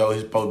name? Mojo,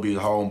 he's supposed to be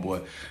his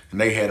homeboy. And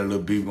they had a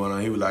little beef going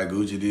on. He was like,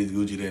 Gucci this,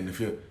 Gucci that in the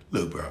field.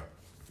 Look, bro.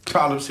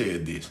 All I'm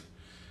saying this.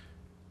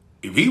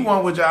 If he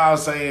want what y'all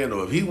saying,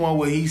 or if he want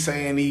what he's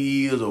saying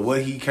he is, or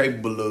what he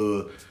capable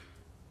of,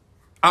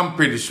 I'm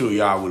pretty sure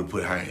y'all would have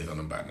put hands on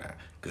him by now.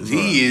 Because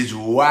he is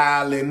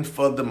wilding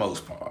for the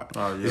most part.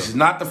 Oh, yeah. This is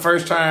not the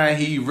first time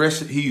he's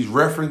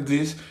referenced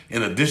this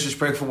in a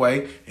disrespectful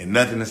way, and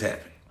nothing has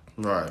happened.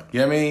 Right.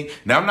 You know what I mean?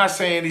 Now, I'm not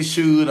saying he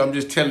should. I'm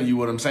just telling you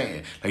what I'm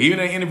saying. Like, even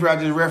in the interview I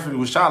just referenced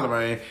with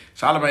Charlamagne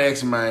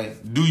asked him, man,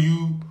 do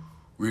you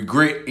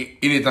regret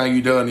anything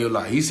you done in your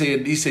life? He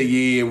said,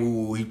 yeah,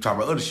 woo. He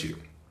talking about other shit.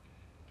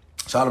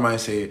 Charlamagne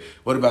said,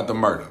 what about the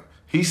murder?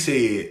 He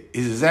said,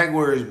 his exact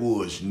words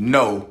was,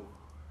 no,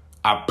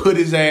 I put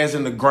his ass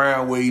in the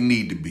ground where he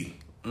need to be.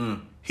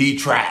 He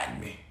tried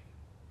me.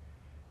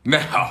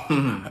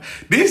 Now,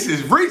 this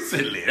is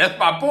recently. That's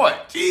my point.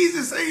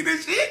 Jesus seen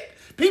this shit.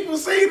 People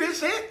see this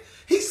shit.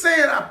 He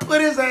said, I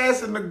put his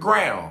ass in the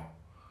ground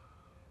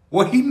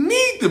where he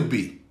need to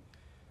be.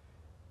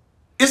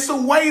 It's a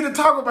way to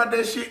talk about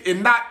that shit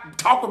and not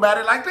talk about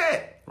it like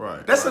that.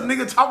 Right. That's a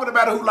nigga talking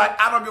about it who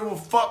like, I don't give a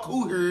fuck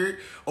who heard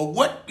or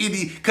what it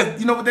is. Because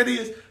you know what that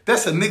is?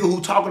 That's a nigga who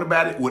talking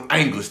about it with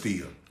anger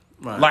still.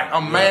 Right. Like,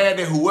 I'm mad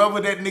at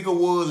whoever that nigga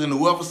was and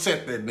whoever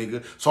sent that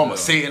nigga, so I'm going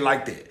to say it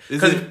like that.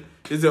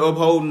 Is it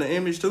upholding the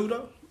image too,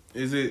 though?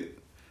 Is it...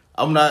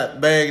 I'm not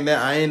bagging that.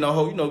 I ain't no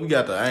hoe. You know, we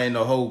got the I ain't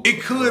no hoe.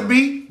 It could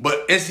be,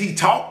 but as he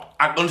talked,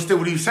 I understood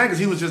what he was saying because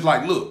he was just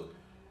like, look,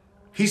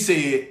 he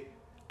said,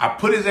 I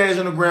put his ass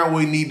on the ground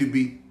where he need to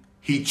be.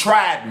 He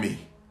tried me.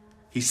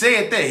 He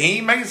said that. He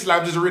ain't making it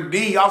like just written.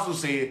 Then he also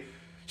said,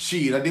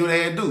 shit, I did what I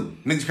had to do.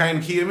 Niggas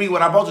came to kill me.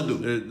 What I supposed to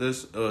do?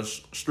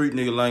 That's street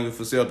nigga language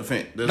for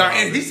self-defense. Now,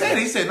 and he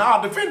said, no,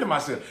 I'm defending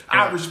myself.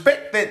 Right. I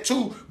respect that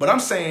too, but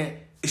I'm saying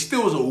it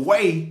still was a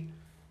way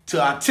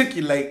to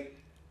articulate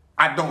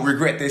I don't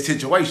regret that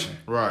situation.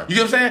 Right. You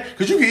know what I'm saying?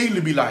 Because you can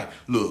easily be like,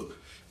 look,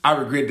 I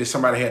regret that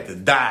somebody had to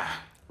die,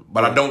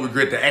 but I don't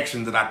regret the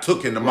action that I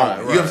took in the moment.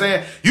 You know what I'm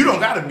saying? You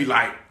don't got to be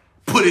like,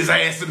 put his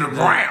ass in the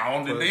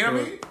ground. You know what I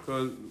mean?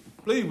 Because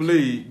please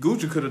believe,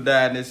 Gucci could have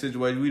died in that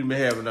situation. We'd been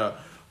having a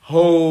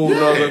whole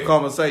other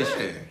conversation.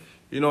 Yeah.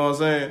 You know what I'm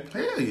saying?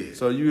 Hell yeah.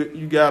 So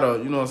you got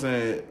to, you know what I'm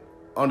saying,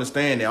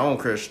 understand that. I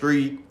don't care,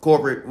 street,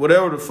 corporate,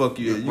 whatever the fuck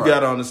you is. You got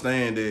to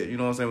understand that, you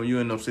know what I'm saying, when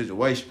you're in those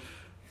situations.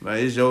 Man,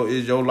 it's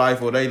your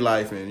life or their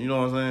life, and you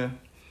know what I'm saying?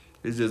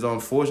 It's just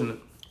unfortunate.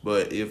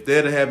 But if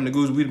that had happened to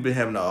Goose, we'd been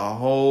having a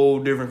whole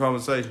different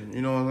conversation.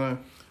 You know what I'm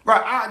saying?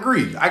 Right, I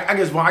agree. I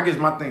guess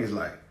my thing is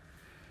like,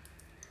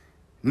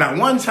 not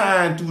one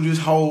time through this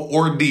whole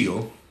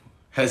ordeal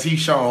has he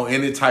shown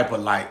any type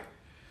of like,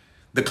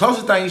 the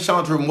closest thing he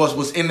shown to him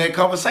was in that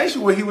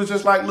conversation where he was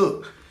just like,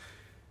 look,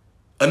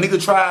 a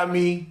nigga tried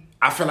me,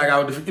 I feel like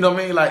I would, you know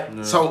what I mean?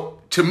 Like, so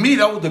to me,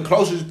 that was the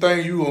closest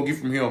thing you gonna get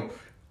from him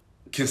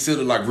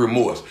considered like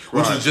remorse,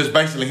 which was just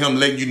basically him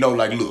letting you know,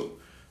 like, look,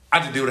 I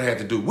just did what I had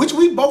to do, which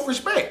we both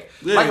respect.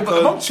 Yeah, like, if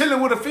I'm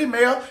chilling with a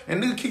female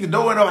and nigga kick the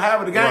door in or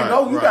however the game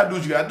go, you gotta do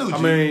what you gotta do.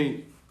 I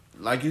mean,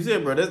 like you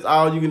said, bro, that's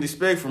all you can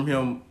expect from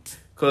him.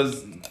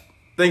 Cause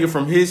thinking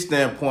from his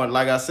standpoint,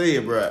 like I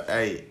said, bro,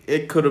 hey,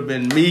 it could have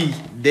been me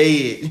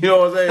dead. You know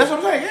what I'm saying? That's what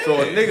I'm saying. Yeah,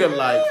 so a nigga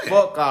like,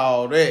 fuck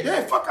all that.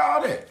 Yeah, fuck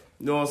all that.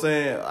 You know what I'm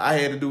saying? I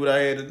had to do what I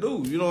had to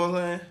do. You know what I'm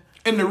saying?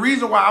 And the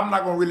reason why I'm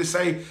not gonna really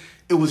say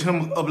it was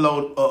him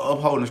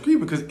upholding the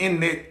script because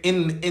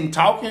in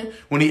talking,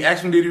 when he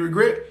asked him did he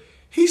regret,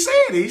 he said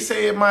it. He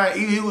said,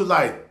 he was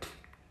like,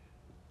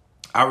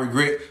 I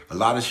regret a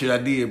lot of shit I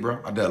did, bro.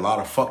 I did a lot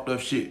of fucked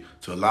up shit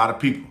to a lot of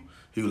people.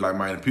 He was like,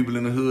 man, the people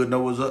in the hood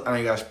know what's up. I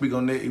ain't got to speak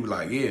on that. He was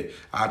like, yeah,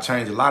 I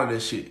changed a lot of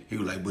that shit. He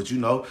was like, but you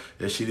know,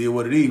 that shit is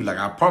what it is. Like,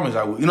 I promise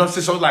I will. You know what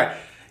I'm saying? So, like,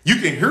 you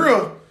can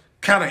hear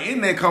kind of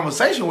in that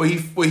conversation where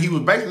he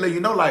was basically, you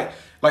know, like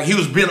he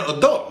was being an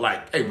adult.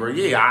 Like, hey, bro,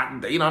 yeah,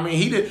 you know what I mean?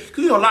 He did,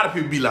 because, you know, a lot of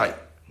people be like,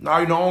 nah,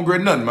 you know, I don't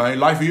regret nothing, man.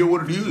 Life is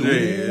what it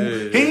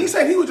is. Yeah. He ain't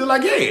said, he was just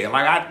like, yeah.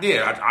 Like, he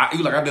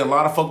was like, I did a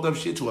lot of fucked up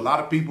shit to a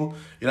lot of people.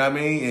 You know what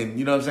I mean? And,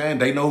 you know what I'm saying?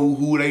 They know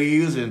who they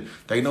is, and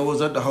they know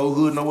what's up. The whole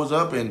hood know what's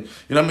up. And,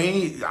 you know what I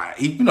mean?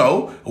 You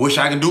know, I wish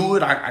I could do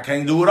it. I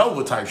can't do it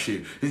over type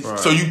shit. Right.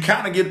 So you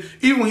kind of get,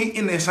 even when he,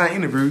 in that same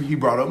interview, he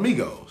brought up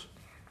Migos.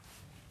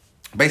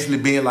 Basically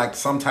being like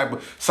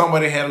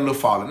somebody had a little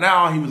falling.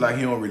 Now he was like,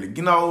 he don't really,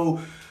 you know.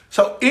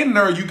 So in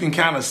there, you can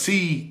kind of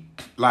see,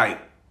 like,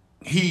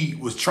 he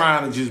was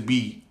trying to just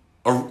be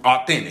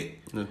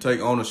authentic. And take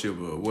ownership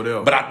of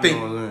whatever. But I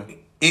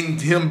think in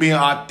him being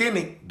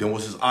authentic, there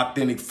was his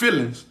authentic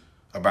feelings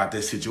about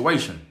that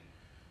situation.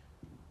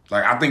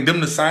 Like, I think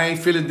them the same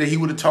feelings that he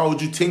would have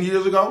told you 10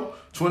 years ago,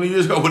 20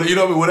 years ago, you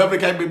know, whatever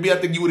it can be, I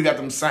think you would have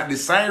got the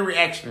same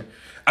reaction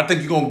I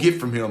think you're going to get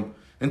from him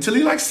until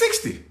he's like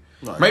 60.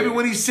 Right. Maybe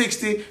when he's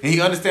 60 and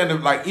he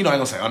understand, like, you know, I ain't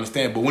going to say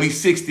understand, but when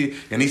he's 60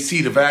 and he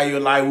see the value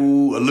of life a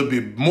little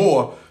bit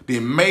more,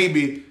 then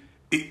maybe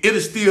it'll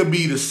still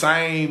be the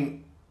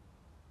same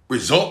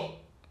result,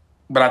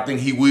 but I think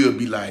he will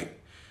be like,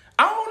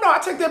 I don't know, I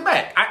take that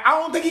back. I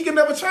don't think he can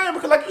never change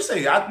because, like you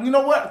say, you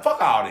know what?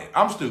 Fuck all that.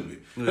 I'm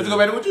stupid. Yeah. Let's go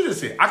back to what you just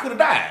said. I could have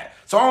died.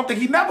 So I don't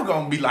think he's never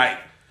going to be like,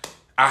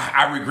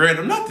 I regret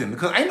or nothing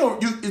because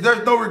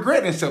there's no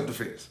regret in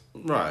self-defense.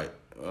 Right.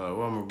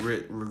 Well, I'm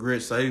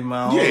regret saving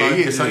my own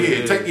life. Yeah, so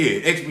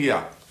X me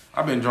out.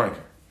 I've been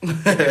drinking.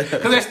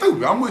 Because that's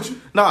stupid. I'm with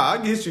you. Nah, I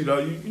get you, though.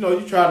 You know,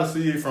 you try to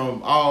see it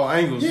from all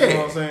angles. Yeah. You know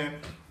what I'm saying?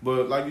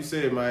 But like you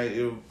said, man,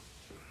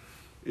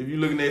 if you're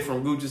looking at it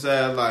from Gucci's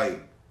side, like,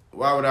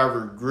 why would I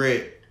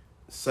regret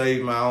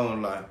saving my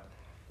own life?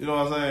 You know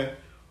what I'm saying?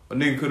 A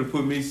nigga could have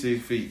put me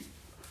 6 feet.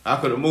 I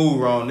could have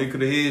moved wrong. Nigga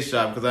could have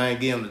headshot because I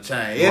ain't give him the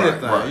chain.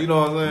 Anything. Right. You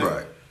know what I'm saying?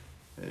 Right.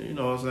 And you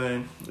know what I'm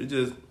saying? It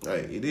just,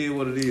 hey, it is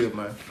what it is,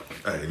 man.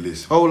 Hey,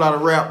 listen. Whole lot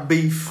of rap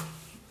beef.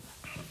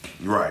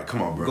 Right.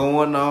 Come on, bro.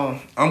 Going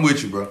on. I'm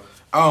with you, bro.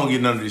 I don't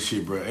get none of this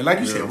shit, bro. And like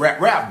you said,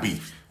 rap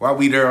beef. While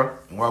we there,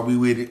 and while we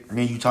with it,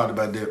 me and you talked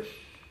about that.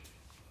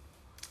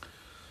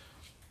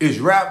 Is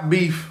rap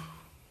beef,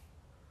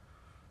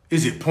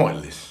 is it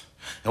pointless?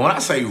 And when I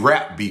say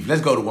rap beef,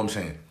 let's go to what I'm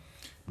saying.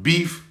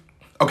 Beef,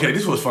 okay,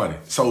 this was funny.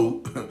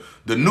 So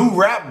the new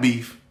rap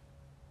beef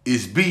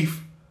is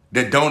beef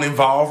that don't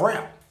involve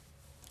rap.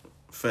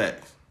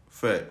 Fact.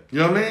 You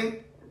know what I mean?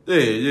 Yeah,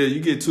 you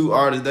get two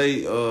artists,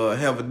 they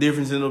have a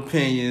difference in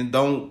opinion,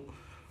 don't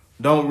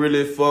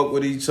really fuck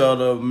with each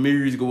other,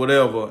 music or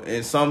whatever,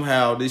 and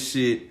somehow this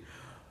shit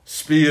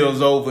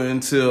spills over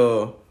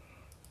into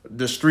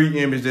the street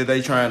image that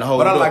they trying to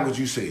hold up. But I like up. what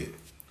you said.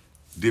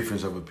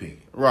 Difference of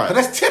opinion. Right. But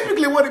that's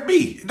typically what it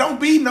be. It don't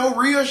be no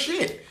real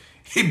shit.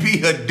 It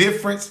be a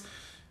difference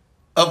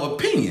of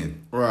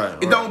opinion.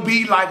 Right. It don't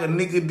be like a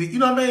nigga, you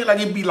know what I mean? Like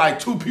it be like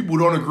two people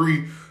don't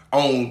agree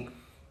on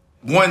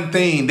one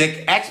thing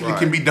that actually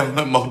can be done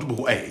in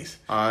multiple ways.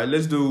 All right,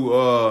 let's do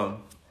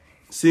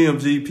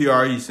CMG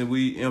PRE since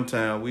we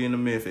M-Town, we in the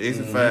Memphis,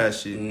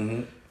 X5 shit.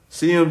 Mm-hmm.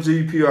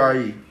 CMG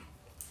PRE.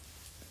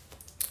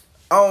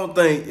 I don't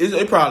think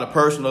it's probably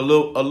personal,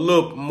 a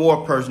little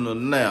more personal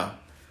now,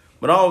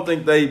 but I don't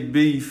think they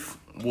beef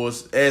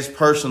was as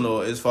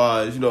personal as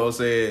far as, you know what I'm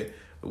saying,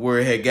 where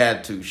it had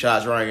got to,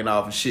 shots ringing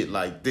off and shit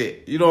like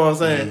that. You know what I'm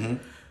saying?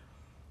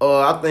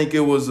 Mm-hmm. I think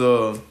it was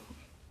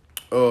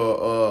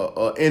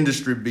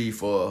industry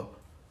beef, or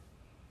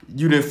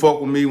you didn't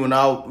fuck with me when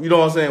you know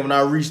what I'm saying, when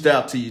I reached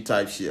out to you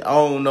type shit. I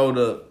don't know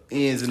the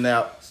ins and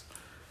outs,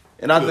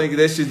 and I think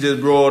that shit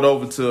just brought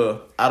over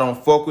to I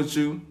don't fuck with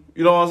you.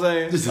 You know what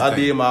I'm saying? I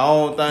did my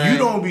own thing. You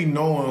don't be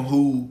knowing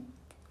who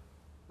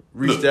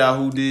reached out,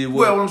 who did what.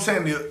 Well, what I'm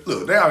saying is,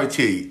 look, they always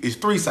tell you, it's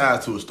 3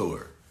 sides to a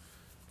story.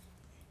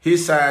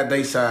 His side,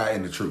 they side,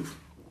 and the truth.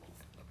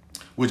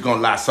 Which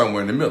gonna lie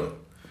somewhere in the middle.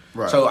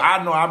 Right. So I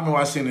remember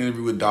I seen an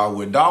interview with Dolph,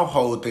 where Dolph's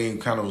whole thing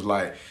kind of was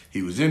like,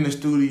 he was in the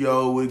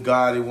studio with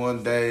Gotti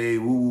one day,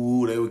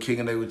 woo, they were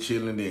kicking, they were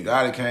chilling, then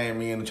Gotti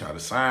came in and tried to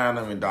sign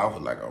him, and Dolph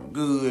was like, I'm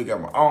good,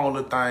 got my own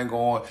little thing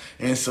going,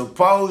 and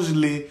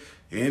supposedly,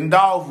 in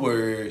Dolph's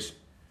words,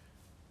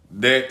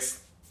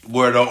 that's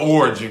where the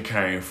origin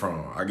came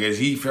from. I guess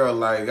he felt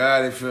like,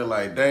 Gotti felt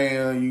like,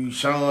 damn, you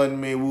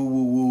shunned me,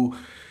 woo.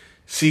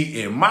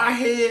 See, in my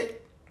head,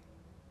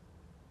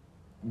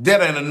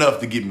 that ain't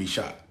enough to get me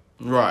shot.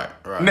 Right.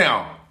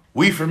 Now,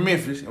 we from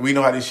Memphis, and we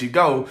know how this shit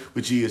go,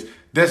 which is,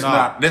 that's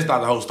not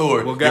the whole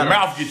story. Your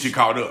mouth gets you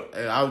caught up.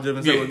 And I was just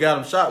going to say, what got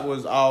him shot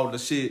was all the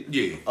shit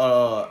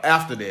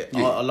after that,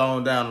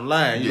 along down the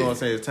line. You know what I'm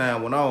saying? As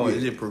time went on,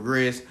 as it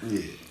progressed,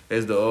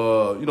 as the,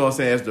 you know what I'm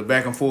saying, as the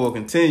back and forth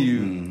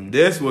continued,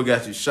 that's what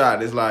got you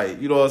shot. It's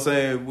like, you know what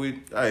I'm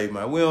saying, hey,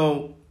 man, we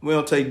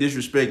don't take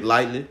disrespect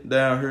lightly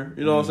down here.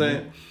 You know what I'm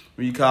saying?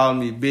 When you calling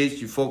me bitch,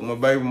 you fuck my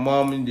baby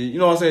mama, you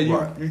know what I'm saying?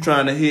 You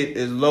trying to hit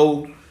as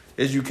low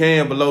as you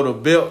can below the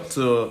belt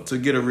to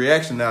get a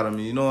reaction out of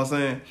me, you know what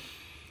I'm saying?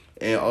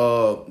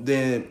 And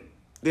then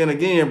then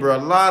again, bro, a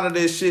lot of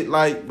that shit,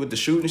 like with the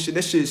shooting shit,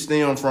 that shit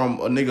stem from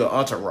a nigga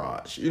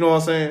entourage. You know what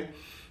I'm saying?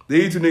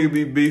 These two niggas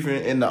be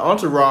beefing, and the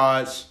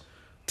entourage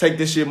take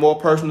this shit more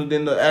personal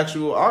than the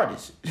actual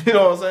artist. You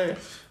know what I'm saying?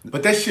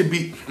 But that should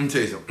be. Let me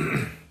tell you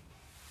something.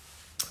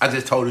 I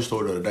just told this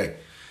story the other day.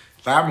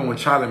 Like, I remember when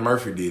Charlie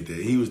Murphy did that.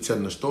 He was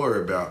telling a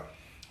story about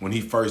when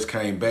he first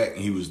came back, and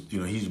he was, he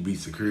used to be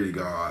security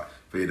guard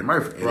for Eddie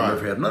Murphy. Eddie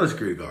Murphy had another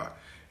security guard,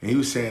 and he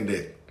was saying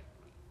that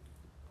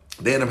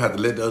they ended up having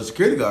to let the other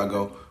security guard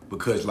go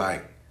because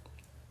like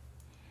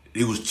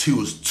he was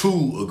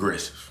too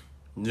aggressive.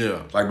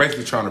 Yeah, like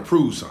basically trying to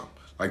prove something,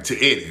 like to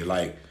Eddie,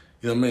 like.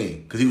 You know what I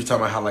mean? Because he was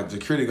talking about how, like, the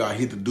security guard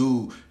hit the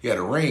dude, he had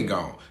a ring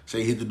on. So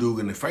he hit the dude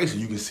in the face, and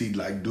you can see,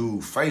 like,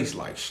 dude's face,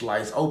 like,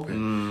 slice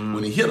open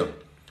when he hit him.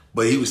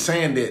 But he was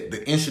saying that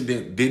the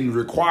incident didn't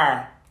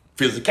require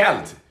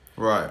physicality.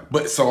 Right.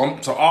 But so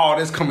all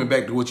that's coming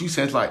back to what you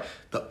said. It's like,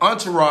 the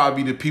entourage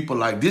be the people,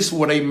 like, this is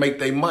where they make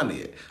their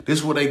money at. This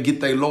is where they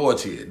get their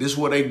loyalty at. This is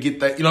where they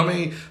get that, you know what I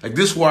mean? Like,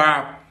 this is where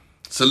I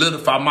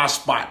solidify my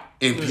spot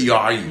in PRE.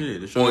 Yeah,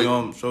 to show you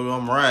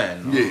I'm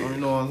riding. Yeah. You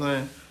know what I'm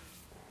saying?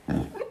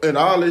 And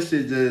all this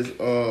shit just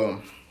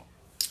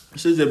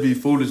be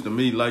foolish to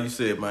me. Like you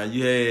said, man,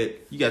 you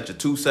got your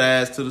two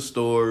sides to the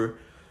story.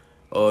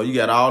 You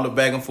got all the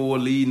back and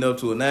forth leading up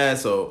to it now.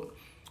 So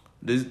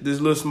this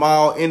little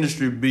small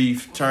industry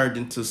beef turned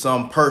into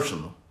something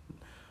personal.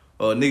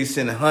 Niggas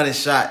sending 100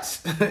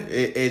 shots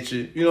at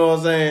you. You know what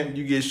I'm saying?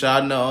 You get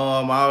shot in the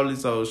arm, all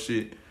this old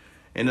shit.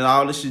 And then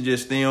all this shit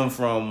just stemmed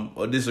from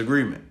a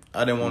disagreement.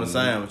 I didn't want to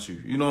sign with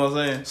you. You know what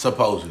I'm saying?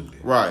 Supposedly.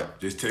 Right.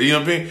 Just tell you know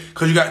what I mean?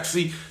 Because you got to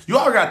see, you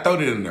all got to throw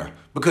that in there.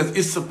 Because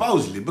it's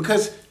supposedly.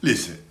 Because,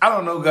 listen, I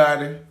don't know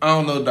Gotti. I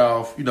don't know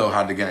Dolph. You know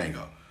how the game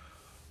go.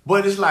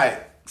 But it's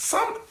like,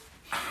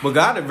 But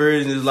Gotti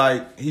version is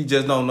like, he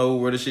just don't know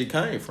where the shit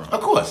came from.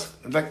 Of course.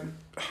 Like,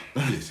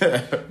 listen.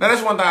 Now,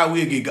 that's one thing I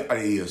will get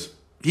Gotti is,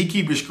 he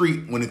keep it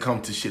street when it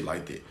comes to shit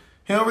like that.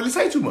 He don't really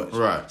say too much.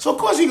 Right. So, of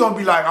course, he going to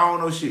be like, I don't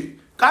know shit.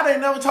 God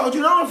ain't never told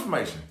you no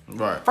information.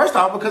 Right. First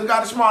off, because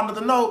God is smart enough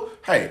to know,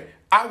 hey,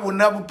 I will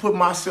never put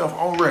myself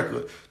on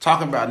record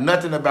talking about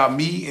nothing about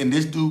me and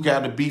this dude got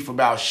to beef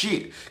about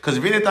shit. Because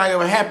if anything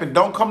ever happened,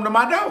 don't come to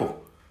my door.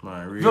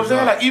 Right, you know what I'm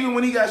saying? Like, even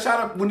when he got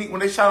shot up, when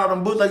they shot out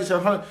them boots, like you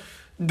said,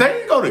 they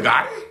didn't go to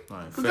God.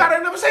 Because God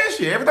ain't never said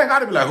shit. Everything got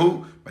to be like,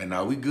 who? Man,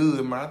 no, we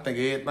good, man. I think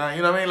everything,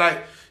 you know what I mean?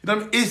 Like, you know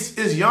what I mean?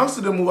 It's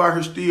youngsters that move out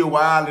here still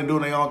wild and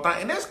doing their own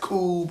thing. And that's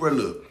cool, bro.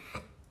 Look,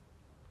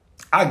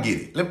 I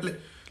get it.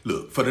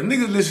 Look, for the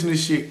niggas listening to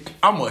this shit,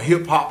 I'm a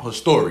hip-hop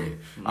historian.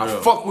 I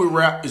fuck with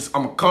rap.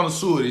 I'm a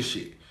connoisseur of this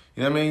shit.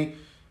 You know what I mean?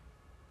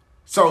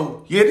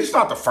 So, yeah, this is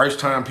not the first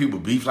time people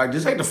beef. Like,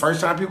 this ain't the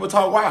first time people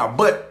talk wild.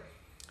 But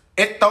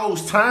at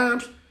those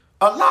times,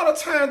 a lot of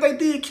times they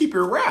did keep it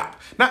rap.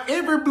 Now,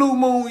 every blue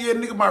moon, yeah,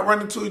 nigga might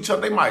run into each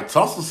other. They might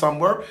tussle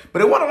somewhere. But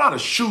there wasn't a lot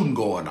of shooting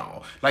going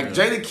on. Like,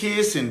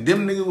 Jadakiss and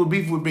them niggas would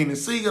beef with Beanie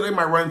Sigel. They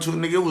might run into a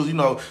nigga. It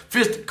was,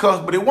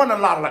 fisticuffs. But it wasn't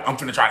a lot of, like, I'm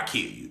finna try to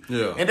kill you.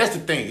 Yeah. And that's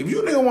the thing. If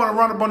you nigga want to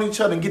run up on each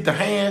other and get the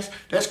hands,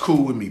 that's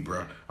cool with me,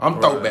 bro. I'm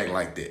throwback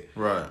like that.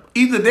 Right.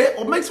 Either that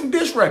or make some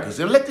diss records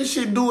and let this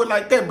shit do it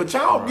like that. But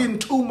y'all getting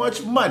too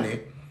much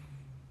money.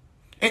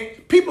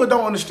 And people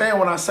don't understand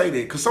when I say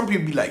that. Because some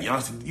people be like,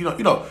 youngster, you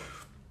know,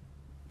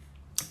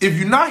 if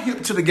you're not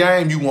hip to the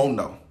game, you won't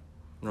know.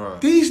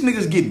 Right. These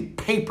niggas getting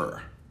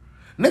paper.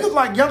 Niggas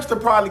like Youngster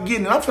probably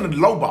getting, I'm finna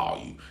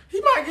lowball you. He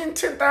might get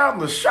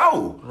 10,000 a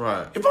show.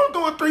 Right. If I'm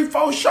doing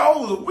 3-4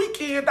 shows a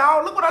weekend,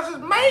 dog, look what I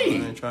just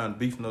made. I ain't trying to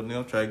beef no nigga.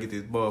 I'm trying to get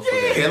this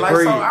motherfucker. Yeah, like,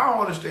 so I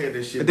don't understand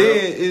this shit, bro.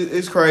 Then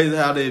it's crazy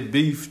how that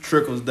beef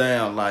trickles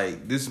down.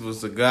 Like, this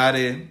was a guy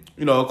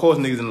that, of course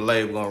niggas in the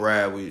label gonna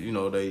ride with,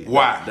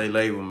 they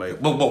label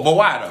mate. But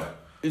why though?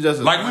 It's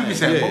just like we be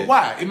saying, but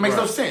why? It makes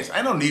no sense.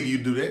 I don't need you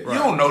to do that. Right. You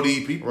don't know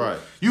these people. Right.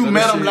 You so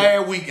met them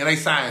last week and they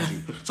signed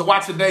you. So why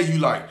today you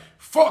like,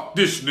 fuck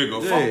this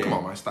nigga. Fuck, come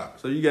on, man, stop.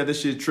 So you got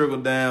this shit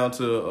trickled down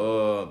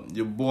to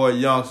your boy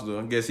Youngster.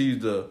 I guess he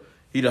the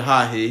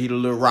hothead. He the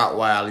little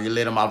Rottweiler. You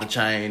let him off the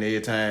chain every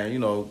time,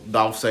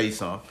 Dolph say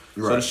something.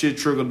 Right. So the shit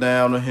trickled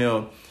down to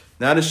him.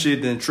 Now the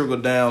shit then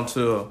trickled down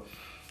to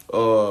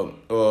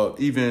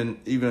even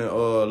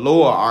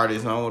lower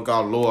artists. I don't want to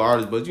call it lower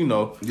artists, but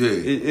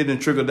it done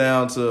trickled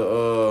down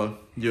to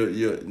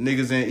your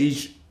niggas in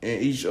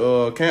each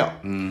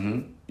camp.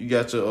 Mm-hmm. You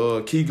got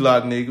your Key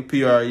Glock nigga,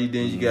 PRE.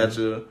 Then you got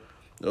your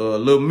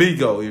Lil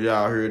Migo, if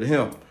y'all heard of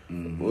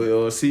him,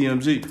 with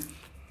CMG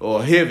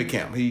or Heavy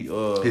Camp. He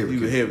was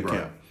Heavy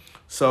Camp.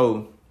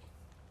 So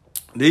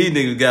these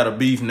niggas got a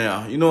beef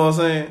now. You know what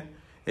I'm saying?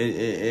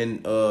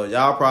 And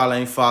y'all probably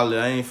ain't followed it.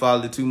 I ain't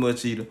followed it too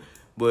much either.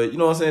 But you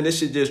know what I'm saying? This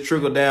shit just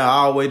trickled down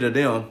all the way to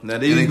them. Now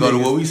these and then go to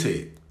what we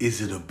said.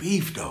 Is it a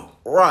beef though?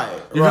 Right.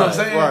 You know what I'm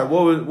saying? Right.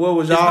 What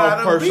was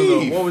y'all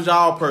personal? What was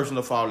y'all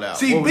personal fallout?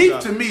 See, beef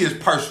to me is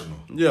personal.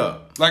 Yeah.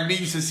 Like they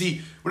used to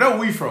see wherever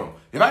we from.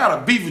 If I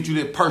got a beef with you,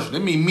 that person, that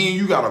mean me and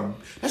you got a.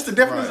 That's the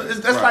difference. Right.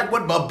 That's like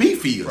what a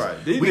beef is.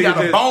 Right. We got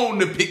a bone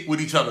to pick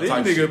with each other. These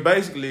niggas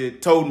basically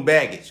toting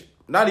baggage.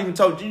 not even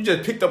told you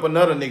just picked up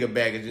another nigga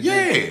baggage and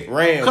just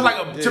ran. Cause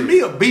like to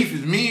me, a beef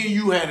is me and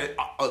you had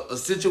a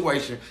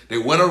situation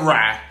that went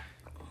awry,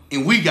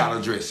 and we gotta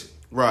address it.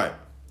 Right.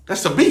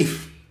 That's a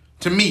beef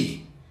to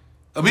me.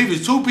 A beef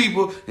is two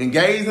people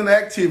engaged in the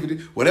activity,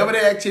 whatever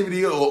the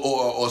activity is,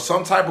 or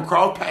some type of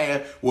cross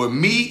path where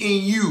me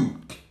and you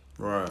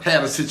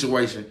had a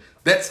situation.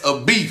 That's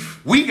a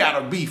beef. We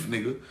got a beef,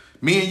 nigga.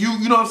 Me and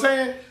you know what I'm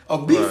saying? A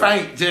beef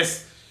ain't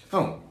just.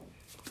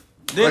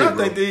 Then I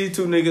think these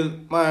two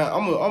niggas, man,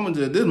 I'm gonna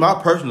just, this is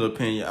my personal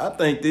opinion. I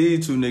think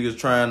these two niggas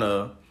trying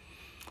to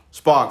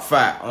spark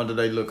fire under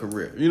their little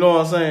career. You know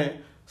what I'm saying?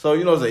 So,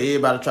 you know, so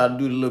everybody try to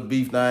do the little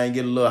beef thing,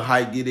 get a little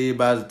hype, get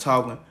everybody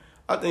talking.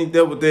 I think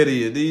that's what that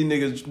is. These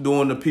niggas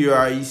doing the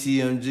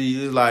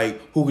PRECMG. It's like,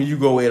 who can you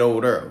go at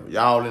over there?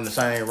 Y'all in the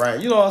same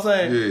rank. You know what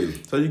I'm saying? Yeah.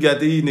 So you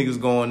got these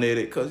niggas going at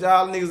it. Because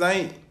y'all niggas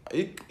ain't,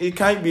 it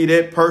can't be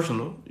that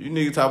personal. You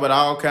niggas talk about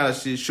all kind of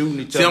shit,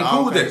 shooting each other. See, I'm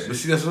cool with that. But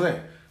see, that's what I'm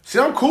saying. See,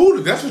 I'm cool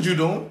if that's what you're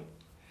doing.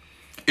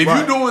 If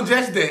you're doing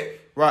just that,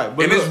 right?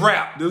 But and it's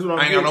rap, this is what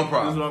I ain't got no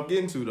problem. This is what I'm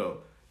getting to, though.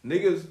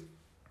 Niggas,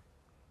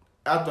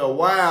 after a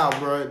while,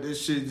 bro,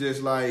 this shit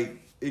just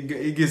like,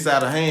 it gets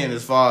out of hand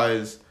as far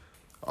as,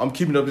 I'm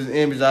keeping up this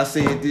image. I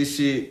said this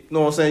shit. You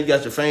know what I'm saying? You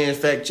got your fans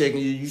fact checking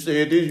you. You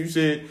said this, you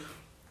said.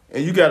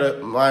 And you got to,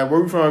 like,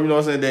 where we from, you know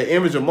what I'm saying? That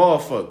image of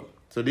motherfucker.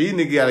 So these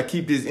niggas got to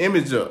keep this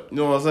image up. You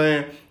know what I'm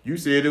saying? You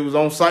said it was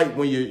on site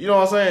when you know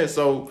what I'm saying?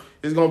 So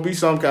it's going to be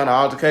some kind of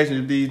altercation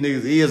if these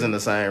niggas is in the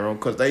same room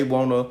because they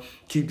want to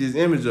keep this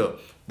image up.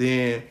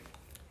 Then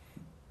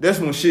that's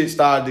when shit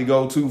started to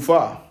go too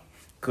far.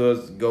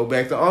 Because go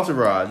back to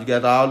Entourage. You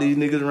got all these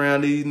niggas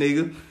around these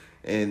niggas.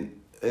 And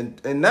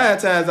 9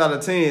 times out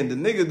of 10, the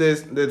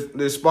niggas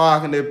that's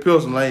sparking their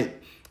pistol ain't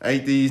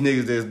these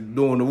niggas that's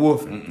doing the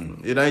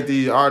woofing. It ain't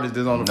these artists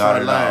that's on the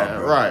front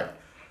line.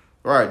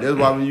 Right. That's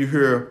why when you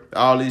hear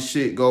all this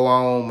shit go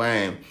on,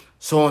 man,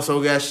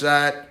 so-and-so got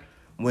shot,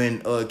 when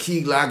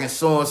Key Glock and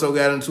so-and-so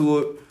got into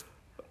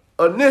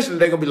it, initially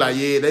they gonna be like,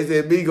 yeah, they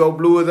said Bigo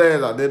blew his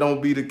ass out. That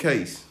don't be the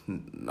case.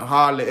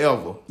 Hardly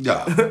ever.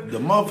 Yeah. The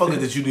motherfuckers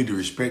that you need to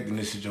respect in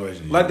this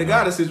situation. Like the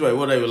guy in the situation,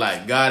 what they were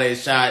like, guy that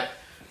shot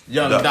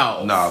Young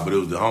Dog. Nah, but it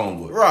was the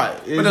homeboy. Right.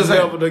 But that's what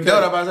I'm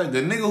about to say.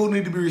 The nigga who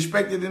need to be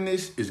respected in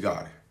this is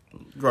Gotti.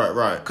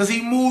 Right. Because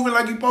he moving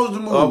like he supposed to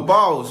move. A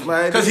boss,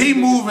 man. Because he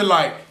moving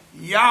like,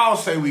 y'all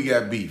say we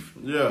got beef.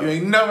 Yeah. You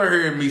ain't never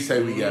heard me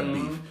say we got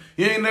beef.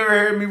 You ain't never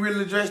heard me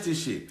really address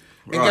this shit.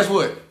 And guess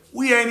what?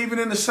 We ain't even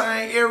in the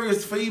same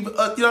areas for even, you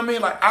know what I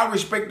mean? Like, I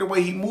respect the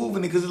way he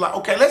moving it because it's like,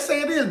 okay, let's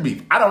say it is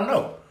beef. I don't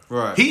know.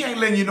 Right. He ain't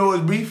letting you know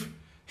it's beef.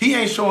 He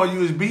ain't showing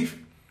you his beef.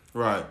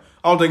 Right.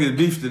 I don't think it's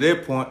beef to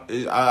that point.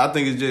 I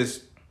think it's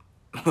just,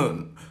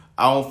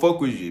 I don't fuck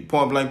with you.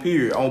 Point blank,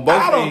 period. On both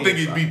I don't ends, think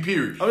it's beef,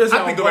 period.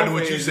 I think about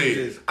what you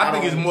said. I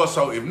think it's more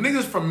so, if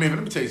niggas from Memphis,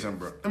 let me tell you something,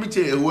 bro. Let me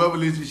tell you, whoever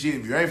listens to shit,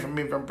 if you ain't from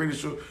Memphis, I'm pretty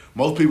sure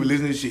most people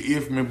listening to shit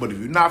is from Memphis, but if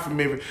you're not from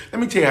Memphis,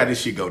 let me tell you how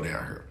this shit go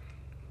down here.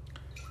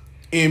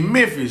 In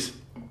Memphis,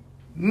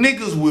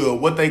 niggas will,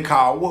 what they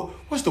call,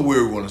 what's the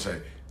word we want to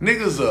say?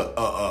 Niggas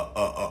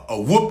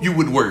whoop you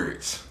with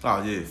words.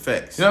 Oh, yeah,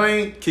 facts. You know what I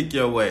mean? Kick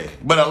your way.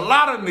 But a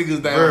lot of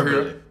niggas down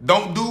here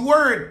don't do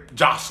word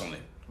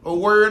jostling or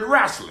word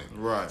wrestling.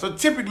 Right. So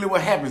typically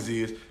what happens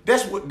is,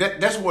 that's where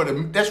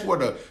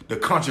the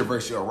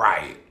controversy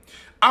riot.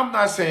 I'm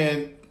not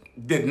saying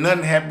that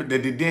nothing happened,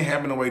 that it didn't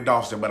happen the way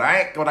Dolph said, but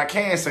I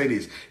can say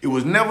this. It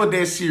was never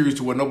that serious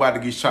to where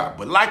nobody gets shot.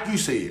 But like you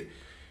said,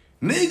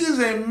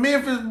 niggas in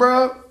Memphis,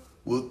 bro,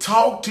 will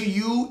talk to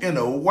you in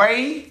a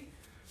way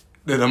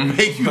that'll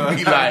make you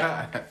be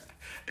like,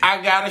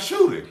 I gotta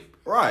shoot him.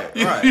 Right.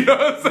 You know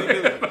what I'm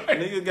saying?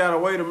 Nigga got a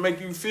way to make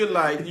you feel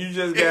like you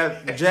just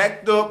got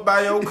jacked up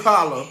by your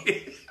collar.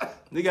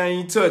 Nigga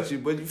ain't touch you,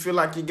 but you feel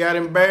like you got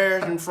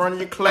embarrassed in front of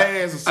your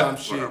class or some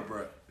shit.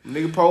 Bro.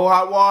 Nigga pour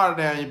hot water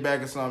down your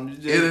back or something.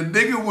 And a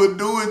nigga will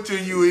do it to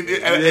you.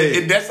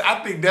 And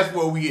I think that's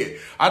where we at.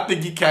 I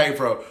think he came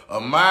from a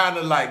mind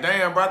of like,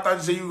 damn, bro, I thought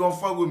you said you gonna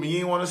fuck with me. You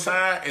ain't want to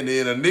sign. And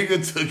then a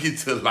nigga took it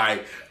to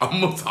like,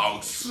 I'm gonna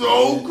talk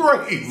so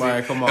crazy.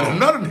 Man, come on. And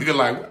another nigga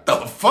like, what the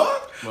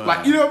fuck? Man.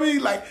 Like, you know what I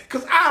mean? Like,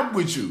 cause I'm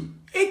with you.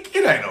 It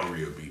ain't no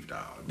real beef,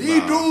 dog.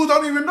 These dudes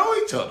don't even know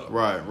each other.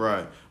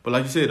 Right. But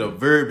like you said, the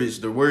verbiage,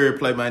 the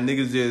wordplay, man,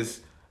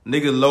 niggas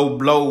low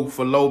blow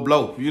for low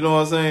blow. You know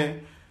what I'm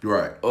saying?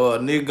 Right.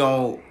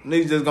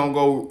 Niggas just gonna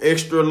go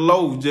extra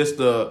low just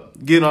to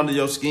get under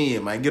your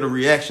skin, man. Get a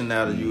reaction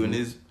out of you. And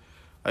it's,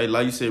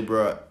 like you said,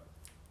 bro,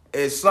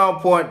 at some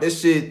point, that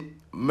shit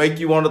make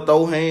you want to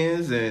throw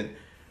hands. And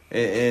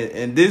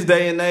this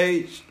day and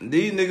age,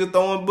 these niggas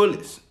throwing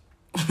bullets.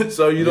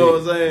 So, you know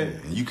what I'm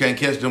saying? You can't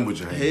catch them with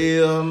your hands.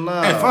 Hell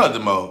nah. And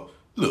furthermore,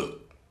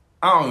 look,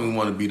 I don't even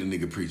want to be the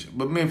nigga preacher,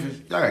 but Memphis,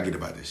 y'all gotta get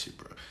about this shit,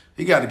 bro.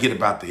 You gotta get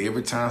about there.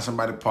 Every time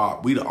somebody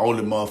pop, we the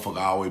only motherfucker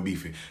always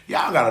beefing.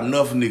 Y'all got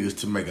enough niggas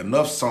to make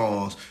enough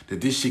songs that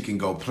this shit can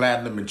go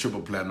platinum and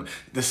triple platinum.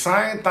 The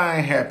same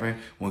thing happened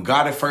when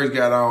Gotti first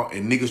got on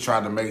and niggas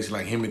tried to make it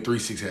like him and 3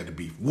 6 had the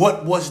beef.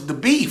 What was the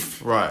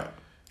beef? Right.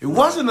 It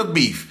wasn't a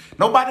beef.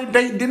 They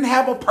didn't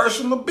have a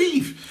personal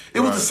beef. It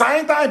was the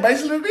same thing,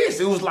 basically this.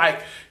 It was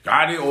like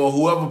Gotti or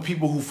whoever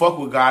people who fuck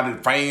with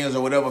Gotti, fans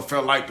or whatever,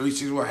 felt like 3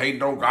 6 were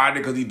hating on Gotti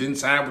because he didn't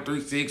sign with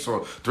 3 6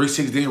 or 3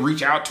 6 didn't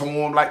reach out to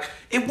him. Like,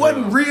 it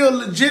wasn't real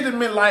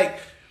legitimate, like,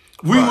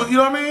 we was, you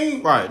know what I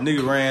mean? Right.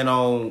 Nigga ran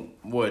on,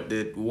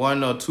 that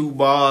 1 or 2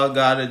 bars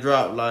Gotti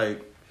dropped,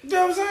 like. You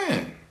know what I'm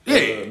saying?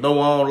 Yeah. No,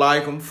 I don't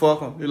like him. Fuck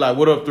him. You're like,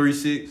 what up, 3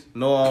 6?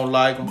 No, I don't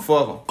like him.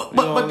 Fuck him.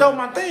 But that's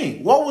my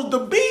thing. What was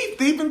the beef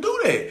to even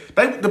do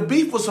that? The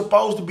beef was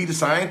supposed to be the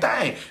same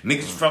thing.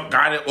 Niggas felt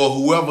got it, or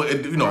whoever,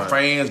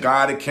 fans,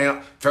 got it,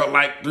 camp, felt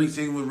like 3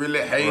 6 was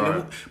really hating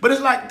him. But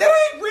it's like,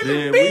 that ain't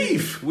really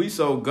beef. We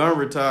so gun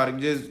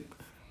retarded. Just,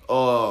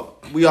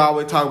 we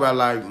always talk about,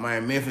 like,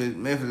 man, Memphis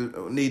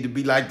need to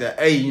be like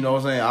the A, you know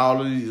what I'm saying?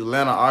 All of these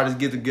Atlanta artists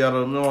get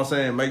together, you know what I'm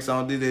saying? Make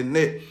something, this and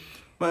that.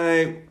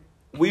 Man,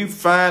 we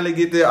finally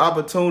get the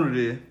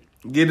opportunity,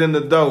 get in the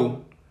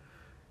door,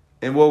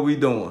 and what we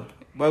doing?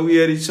 But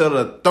we at each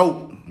other's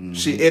throat,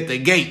 shit at the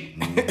gate.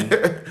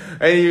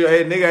 Nigga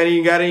ain't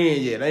even got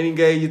in yet. Ain't even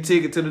gave your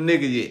ticket to the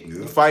nigga yet.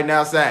 Yeah. Fighting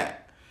outside.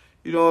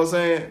 You know what I'm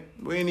saying?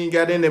 We ain't even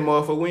got in that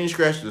motherfucker. We ain't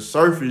scratched the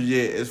surface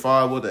yet as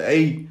far as what the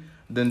A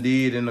done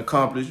did and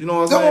accomplished. You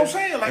know what I'm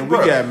saying? Like, and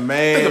bro, we got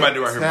mad think about it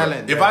right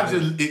talent. Here, bro.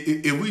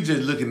 If we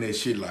just looking at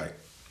shit like,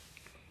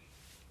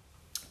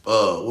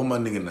 what my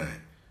nigga name?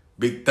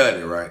 Big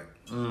 30, right?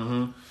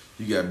 Mm-hmm.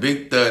 You got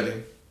Big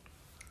 30.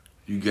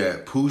 You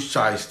got Pooh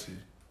Shiesty.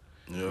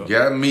 Yeah. You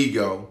got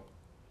Migo.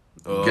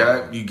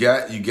 You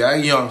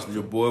got Youngster.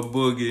 Your boy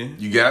Boogie.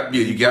 You got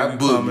Boogie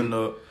coming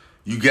up.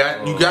 You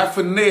got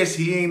Finesse.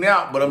 He ain't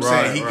out, but I'm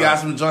saying he got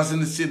some joints in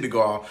the city to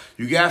go off.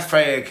 You got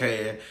Fad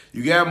Cash.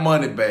 You got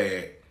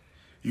Moneybag.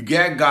 You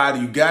got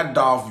Gotti. You got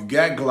Dolph. You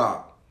got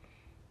Glock.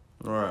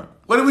 Right.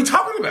 What are we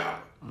talking about?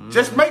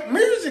 Just make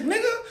music,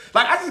 nigga.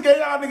 Like, I just gave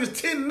y'all niggas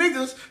 10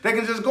 niggas that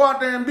can just go out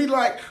there and be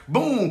like,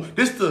 boom,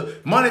 this the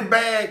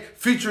Moneybag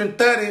featuring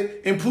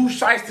 30 and Pooh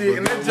Shiesty,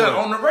 and that's just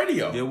on the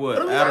radio. Yeah, what?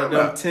 Out of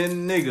them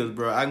 10 niggas,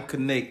 bro, I can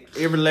connect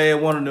every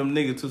last one of them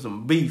niggas to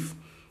some beef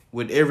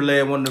with every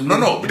last one of them niggas.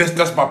 No,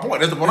 that's my point.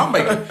 That's the point I'm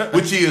making.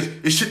 Which is,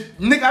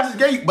 nigga, I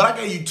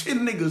gave you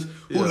 10 niggas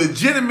who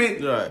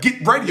legitimate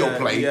get radio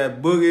play. You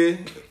got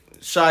Boogie,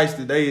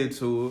 Shiesty, they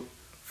into it.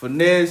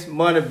 Finesse,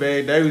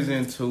 Moneybag, they was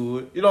into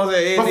it. You know what I'm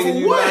saying? But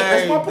for what?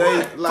 That's my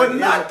point. For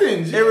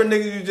nothing. Every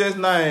nigga you just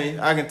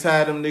named, I can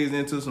tie them niggas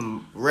into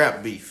some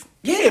rap beef.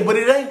 Yeah, but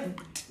it ain't,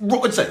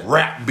 what's that,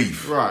 rap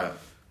beef. Right.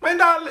 Man,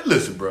 dog,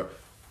 listen, bro.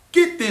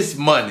 Get this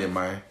money,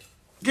 man.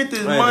 Get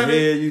this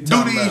money,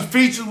 do these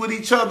features with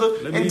each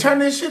other, and turn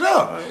this shit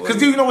up. Because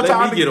you know what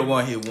y'all niggas... get a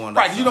one-hit wonder.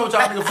 Right, you know what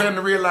y'all niggas failing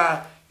to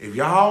realize? If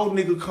y'all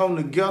niggas come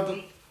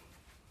together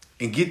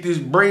and get this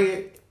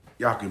bread,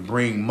 y'all can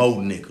bring more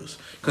niggas.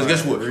 Because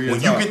guess what? When you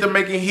get to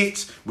making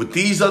hits with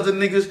these other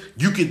niggas,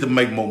 you get to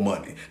make more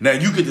money. Now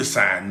you get to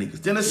sign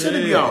niggas. Then the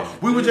city be on.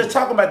 We were just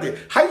talking about that.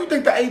 How you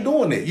think the A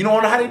doing it? You know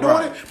how they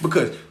doing it?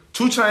 Because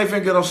 2 Chainz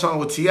finna get on song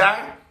with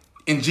T.I.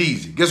 and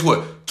Jeezy. Guess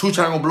what? 2 Chainz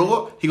gonna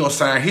blow up. He gonna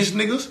sign his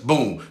niggas.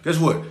 Boom. Guess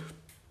what?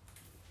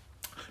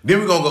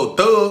 Then we gonna go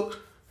Thug.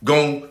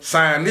 Gonna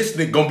sign this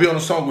nigga, gonna be on a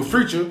song with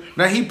Future.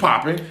 Now he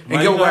popping.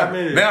 And get what?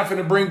 Now I'm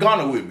finna bring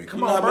Ghana with me.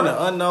 Come on, bro.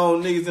 The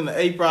unknown niggas in the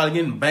A probably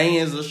getting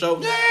bands or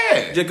show.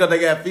 Yeah. Just cause they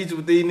got features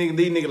with these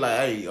niggas like,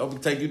 hey, I'm gonna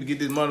take you to get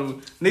this money.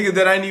 Niggas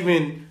that ain't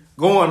even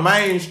going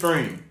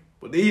mainstream.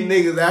 But these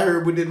niggas out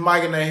here with this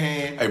mic in their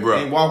hand, hey,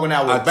 bro, and walking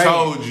out with bands. I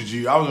told you,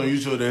 G. I was on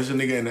YouTube. There's a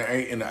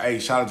nigga in the A.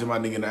 Shout out to my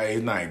nigga in the A.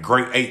 His name,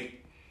 Great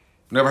 8.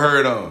 Never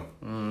heard of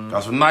him.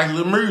 Got some nice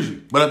little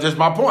music. But that's just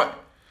my point.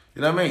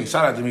 You know what I mean?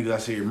 Shout out to me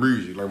because I said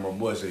music, like my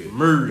boy said.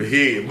 Music.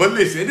 Yeah. But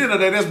listen, at the end of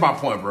the day, that's my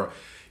point, bro.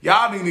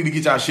 Y'all need to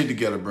get y'all shit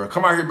together, bro.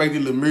 Come out here, make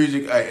this little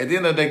music. Hey, at the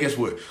end of the day, guess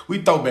what?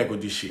 We throw back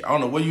with this shit. I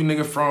don't know where you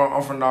niggas from.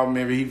 I'm from North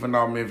Memphis. He from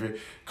North Memphis.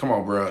 Come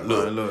on, bro.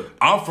 Look.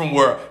 I'm from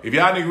where, if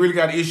y'all niggas really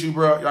got an issue,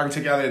 bro, y'all can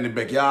take y'all in the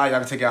backyard.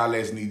 Y'all can take y'all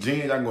ass in these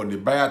jeans. Y'all can go to the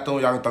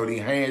bathroom. Y'all can throw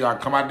these hands. Y'all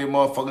can come out there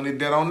motherfucking this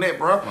dead on that,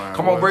 bro.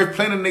 Come on, bro.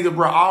 Plenty of niggas,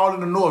 bro, all in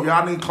the north.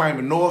 Y'all niggas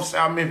claiming north,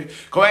 south Memphis.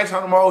 Go ask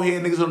some of them old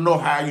head niggas in the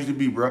north how I used to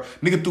be, bro.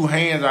 Nigga threw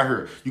hands out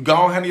here. You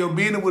go and handle your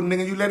business with a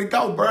nigga, you let it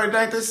go, bro. It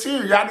ain't that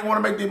serious. Y'all didn't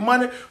want to make this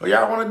money or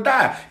y'all want to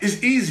die.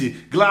 It's easy.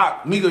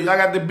 Glock, Migo, y'all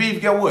got the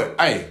beef. Get what?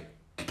 Hey,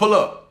 pull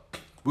up.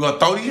 We gonna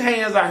throw these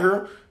hands out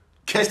here,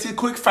 catch this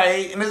quick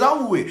fade, and it's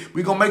over with.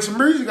 We gonna make some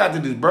music after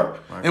this, bro.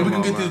 Right, and we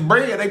can get this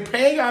bread. They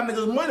paying y'all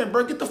niggas money,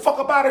 bro. Get the fuck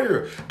up out of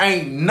here.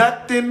 Ain't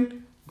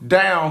nothing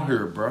down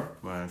here, bro.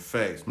 Man,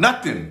 facts.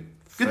 Nothing.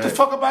 Get the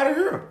fuck up out of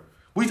here.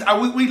 We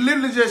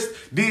literally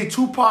just did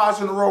 2 parts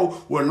in a row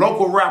where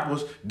local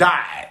rappers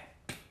died.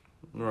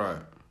 Right.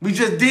 We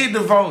just did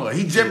Devon.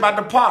 He just about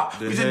to pop.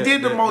 We just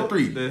did the Mo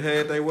 3. They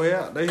had their way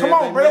out. They Come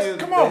on, bro.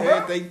 Come on, they bro.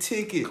 had their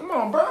ticket. Come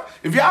on, bro.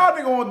 If y'all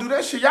nigga want to do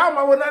that shit, y'all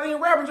might well not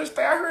even rap and just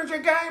stay out here and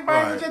just gang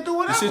bang and just do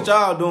whatever. The shit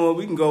y'all doing,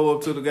 we can go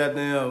up to the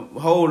goddamn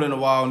hole in the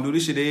wall and do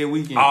this shit every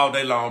weekend. All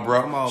day long,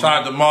 bro. Come on,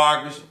 shout out to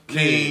Marcus,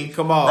 King, yeah,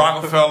 come on.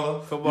 Rockefeller.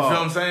 Come you feel on. what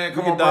I'm saying?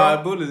 Come we on, can bro.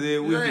 dodge bullets every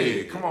weekend.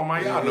 Yeah, come on,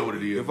 man. Y'all know what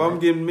it is. If bro. I'm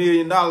getting $1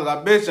 million,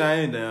 I bet you I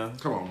ain't down.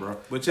 Come on, bro.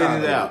 But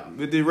check it out.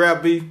 With the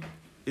rap beef,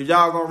 if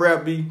y'all gonna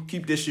rap beef,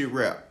 keep this shit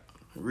rap.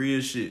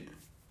 Real shit.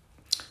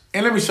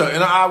 And let me show,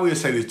 and I will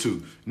say this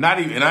too. Not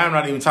even, and I'm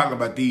not even talking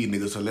about these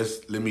niggas. So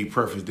let me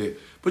preface that.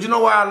 But you know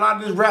why a lot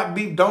of this rap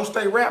beef don't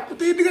stay rap? But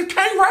these niggas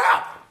can't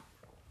rap.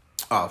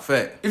 Oh,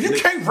 fact. If you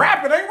can't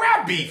rap, it ain't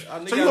rap beef.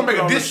 So you gonna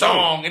make a diss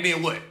song and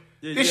then what?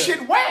 Yeah, this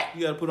shit whack.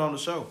 You gotta put on the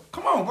show.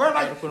 Come on, bro.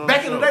 Like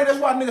back in the day, that's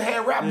why niggas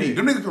had rap beef.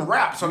 Them niggas can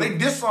rap, so they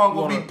diss song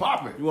gonna be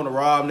popping. You wanna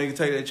rob niggas,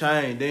 take their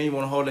chain, then you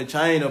wanna hold their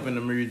chain up in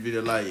the music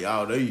video like,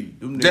 oh, them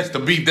niggas. That's the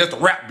beef. That's the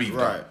rap beef.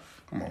 Right. Though.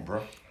 Come on,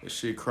 bro. This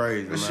shit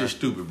crazy, This man. shit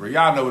stupid, bro.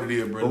 Y'all know what it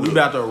is, bro. But we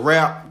about to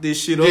wrap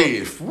this shit up.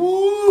 Yes.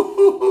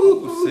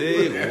 Woo.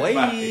 Say, wait.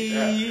 That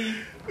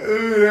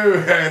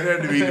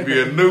need to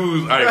be a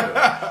news item.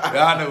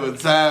 Y'all know what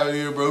time it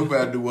is, bro. We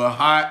about to do a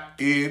hot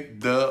in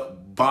the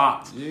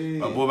box. Yeah.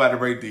 My boy about to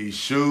break these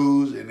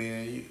shoes, and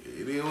then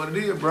it is what it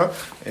is, bro.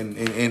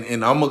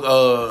 And I'm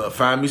gonna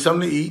find me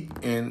something to eat,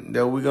 and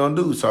that what we gonna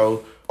do.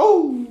 So,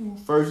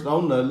 First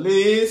on the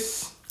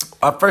list.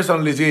 first on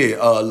the list, yeah.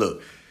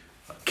 Look,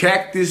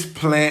 Cactus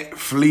Plant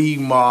Flea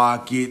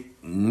Market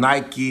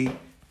Nike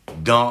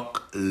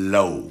Dunk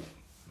Low.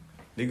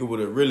 Nigga would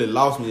have really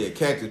lost me at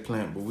Cactus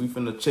Plant, but we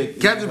finna check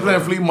this. Cactus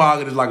Plant Flea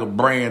Market is like a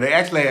brand. They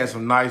actually had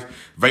some nice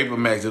Vapor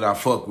Max that I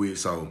fuck with,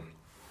 so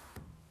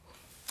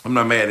I'm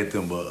not mad at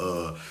them.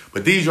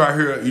 But these right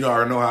here, you know, I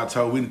already know how I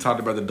told. We done talked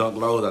about the Dunk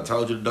Lows. I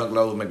told you the Dunk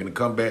Lows making a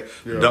comeback.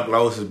 Yeah. The Dunk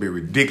Lows has been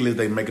ridiculous.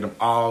 They making them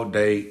all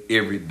day,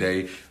 every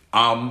day.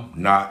 I'm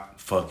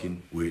not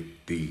fucking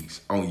with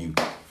these. On you.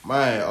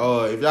 Man,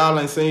 if y'all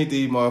ain't seen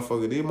these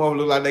motherfuckers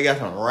look like they got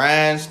some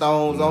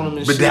rhinestones on them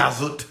and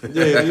Bedazzled. shit.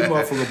 Yeah, these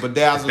motherfuckers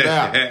bedazzled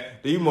out.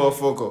 These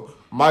motherfuckers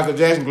Michael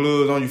Jackson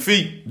gloves on your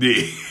feet.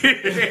 Yeah.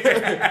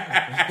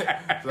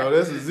 So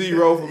that's a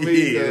 0 for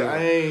me. Yeah.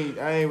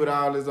 I ain't with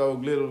all this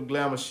old glitter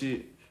glamour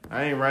shit.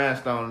 I ain't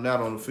rhinestoning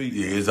out on the feet.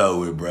 Yeah, it's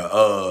over,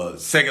 bro.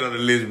 Second on the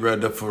list, bro,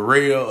 the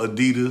Pharrell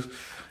Adidas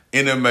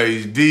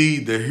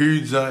NMHD, the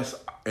Hugh Johnson,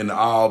 and the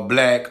all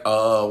black.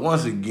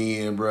 Once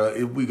again, bro,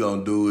 if we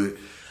gonna do it,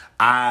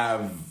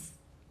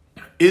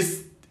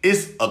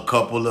 it's a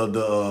couple of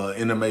the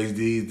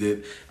NMHDs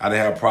that I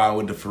didn't have a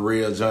problem with the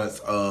Pharrell Johnts.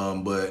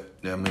 But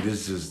I mean,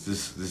 this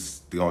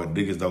the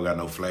niggas don't got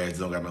no flags,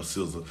 don't got no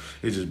scissors.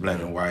 It's just black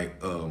and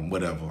white.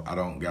 Whatever. I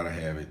don't gotta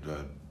have it.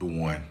 The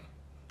one.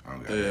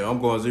 Yeah, I'm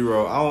going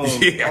 0.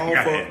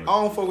 I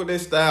don't fuck with that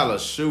style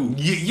of shoe.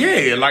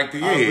 Yeah, like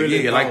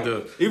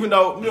the even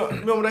though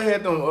remember they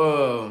had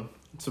them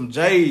some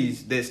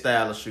J's that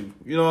style of shoe.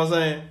 You know what I'm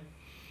saying?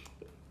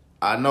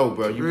 I know,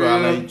 bro. You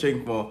probably ain't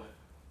checking for them.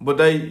 But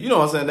they, you know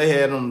what I'm saying? They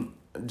had them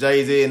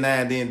J's every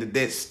now and then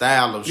that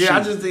style of shoe.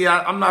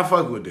 Yeah, I'm not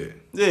fucking with that.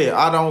 Yeah,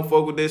 I don't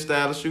fuck with that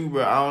style of shoe,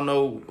 bro. I don't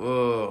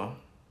know.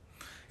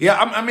 Yeah,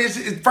 I mean,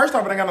 first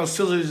off, it ain't got no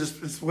scissors.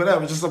 It's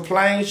whatever. It's just a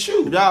plain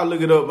shoe. Y'all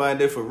look it up, man.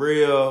 They're for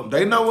real.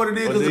 They know what it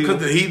is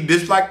because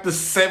this like the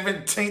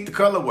 17th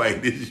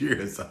colorway this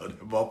year. So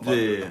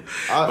yeah,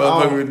 I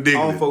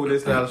don't fuck with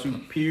this style of shoe.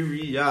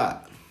 Period.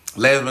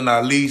 Last but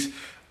not least,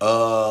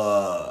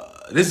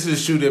 this is a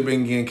shoe that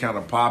been getting kind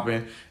of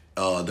popping.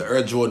 The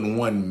Air Jordan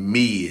 1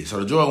 Mid. So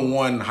the Jordan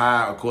 1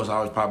 High, of course,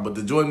 always pop, but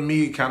the Jordan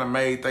Mid kind of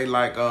made, they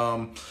like,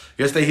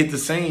 guess they hit the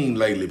scene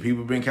lately.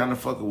 People been kind of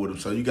fucking with them.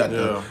 So you got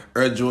the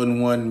Air Jordan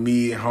 1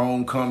 Mid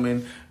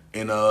Homecoming.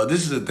 And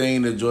this is a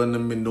thing that Jordan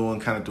have been doing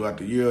kind of throughout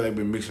the year. They've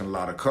been mixing a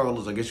lot of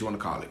colors. I guess you want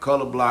to call it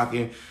color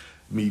blocking.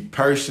 Me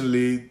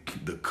personally,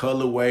 the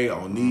colorway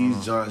on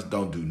these joints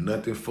don't do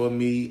nothing for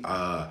me.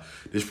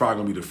 This probably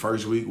gonna be the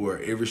first week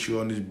where every shoe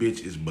on this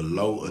bitch is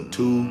below a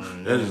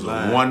 2. That is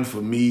a 1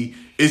 for me.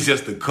 It's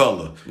just the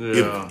color.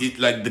 Yeah.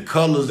 Like the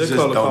colors just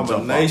color don't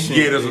jump off.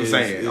 Yeah, that's what I'm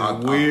saying.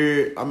 It's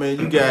weird. I mean,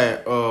 you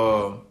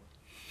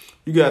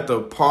got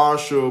the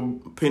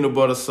partial peanut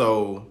butter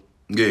sole.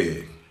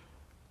 Yeah.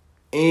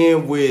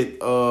 And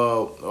with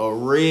a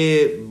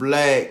red,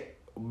 black,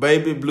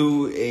 baby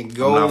blue, and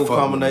gold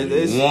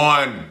combination.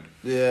 1.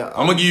 Yeah.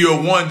 I'm gonna give you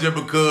a 1 just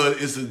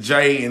because it's a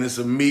J and it's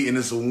a me and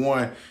it's a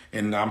 1,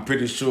 and I'm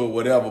pretty sure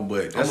whatever.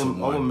 But that's I'm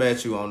gonna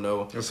match you on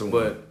though. That's a 1.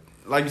 But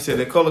like you said,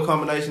 that color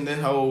combination, that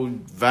whole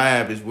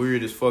vibe is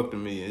weird as fuck to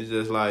me. It's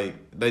just like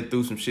they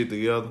threw some shit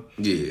together.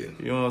 Yeah.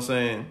 You know what I'm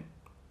saying?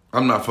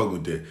 I'm not fucking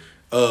with that.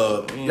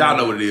 Y'all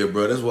know what it is,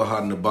 bro. That's what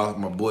Hot in the Box,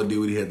 my boy, did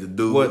what he had to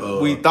do.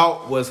 What we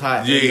thought was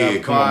hot. Yeah,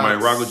 come on,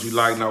 man. Rock what you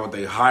like, not what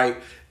they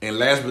hype. And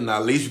last but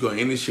not least, we're going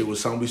to end this shit with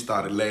something we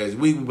started last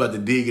week. We about to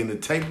dig in the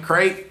tape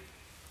crate.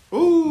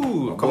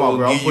 Ooh, come on,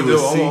 bro. I'm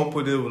gonna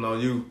put this one on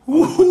you.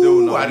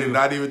 Ooh, I did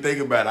not even think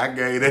about it. I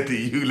gave that to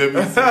you. Let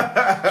me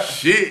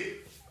see. Shit.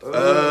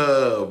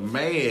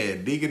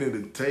 Man, digging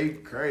in the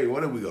tape crate.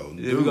 What are we gonna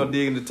do? Yeah, we're gonna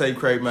dig in the tape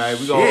crate, man.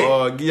 We're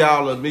gonna give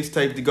y'all a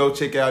mixtape to go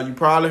check out. You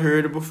probably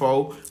heard it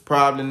before,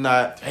 probably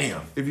not.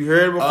 Damn. If you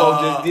heard it before,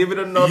 just give it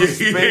another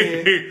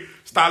spin.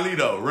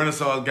 Stylito,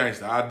 Renaissance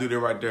Gangster. I do that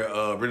right there.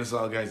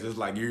 Renaissance Gangster. It was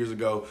like years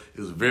ago. It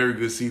was a very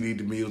good CD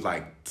to me. It was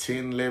like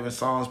 10, 11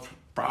 songs,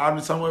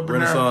 probably somewhere.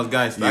 Renaissance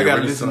Gangster. Yeah, I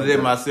gotta listen to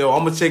that myself.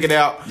 I'm gonna check it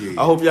out.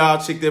 Yeah. I hope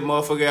y'all check that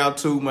motherfucker out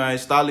too, man.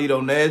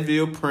 Stylito,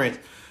 Nashville Prince.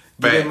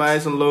 Give that man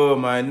some love,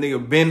 man.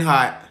 Nigga been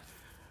hot.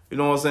 You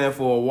know what I'm saying?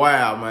 For a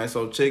while, man.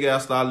 So check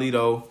out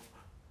Stylito.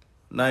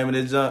 Name of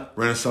that junk.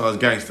 Renaissance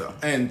Gangster.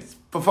 And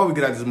before we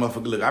get out this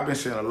motherfucker, look, I've been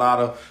seeing a lot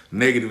of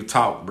negative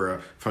talk, bro,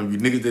 from you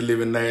niggas that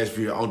live in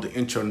Nashville on the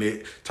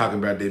internet, talking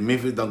about that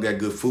Memphis don't got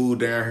good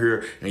food down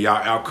here and y'all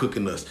out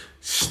cooking us.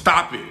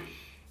 Stop it.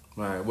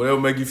 Man, whatever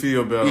make you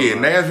feel better. Yeah,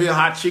 man. Nashville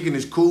hot chicken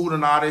is cool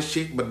and all that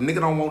shit, but nigga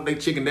don't want their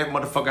chicken that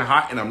motherfucking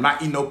hot, and I'm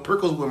not eating no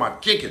pickles with my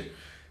chicken.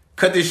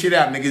 Cut this shit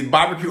out, niggas.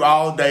 Barbecue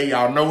all day.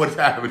 Y'all know what's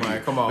happening.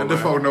 Man, come on, Let the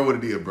man. folk know what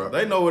it is, bro.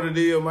 They know what it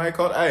is, man.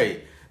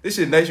 Hey, this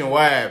shit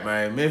nationwide,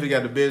 man. Memphis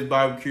got the best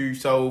barbecue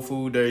soul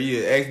food there.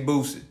 Yeah, X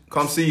Boosie.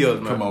 Come see us,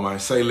 man. Come on, man.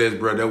 Say less,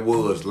 bro. That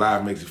was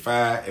Live Makes It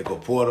 5, Echo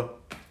Porter.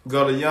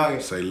 Go to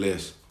Youngin. Say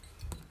less.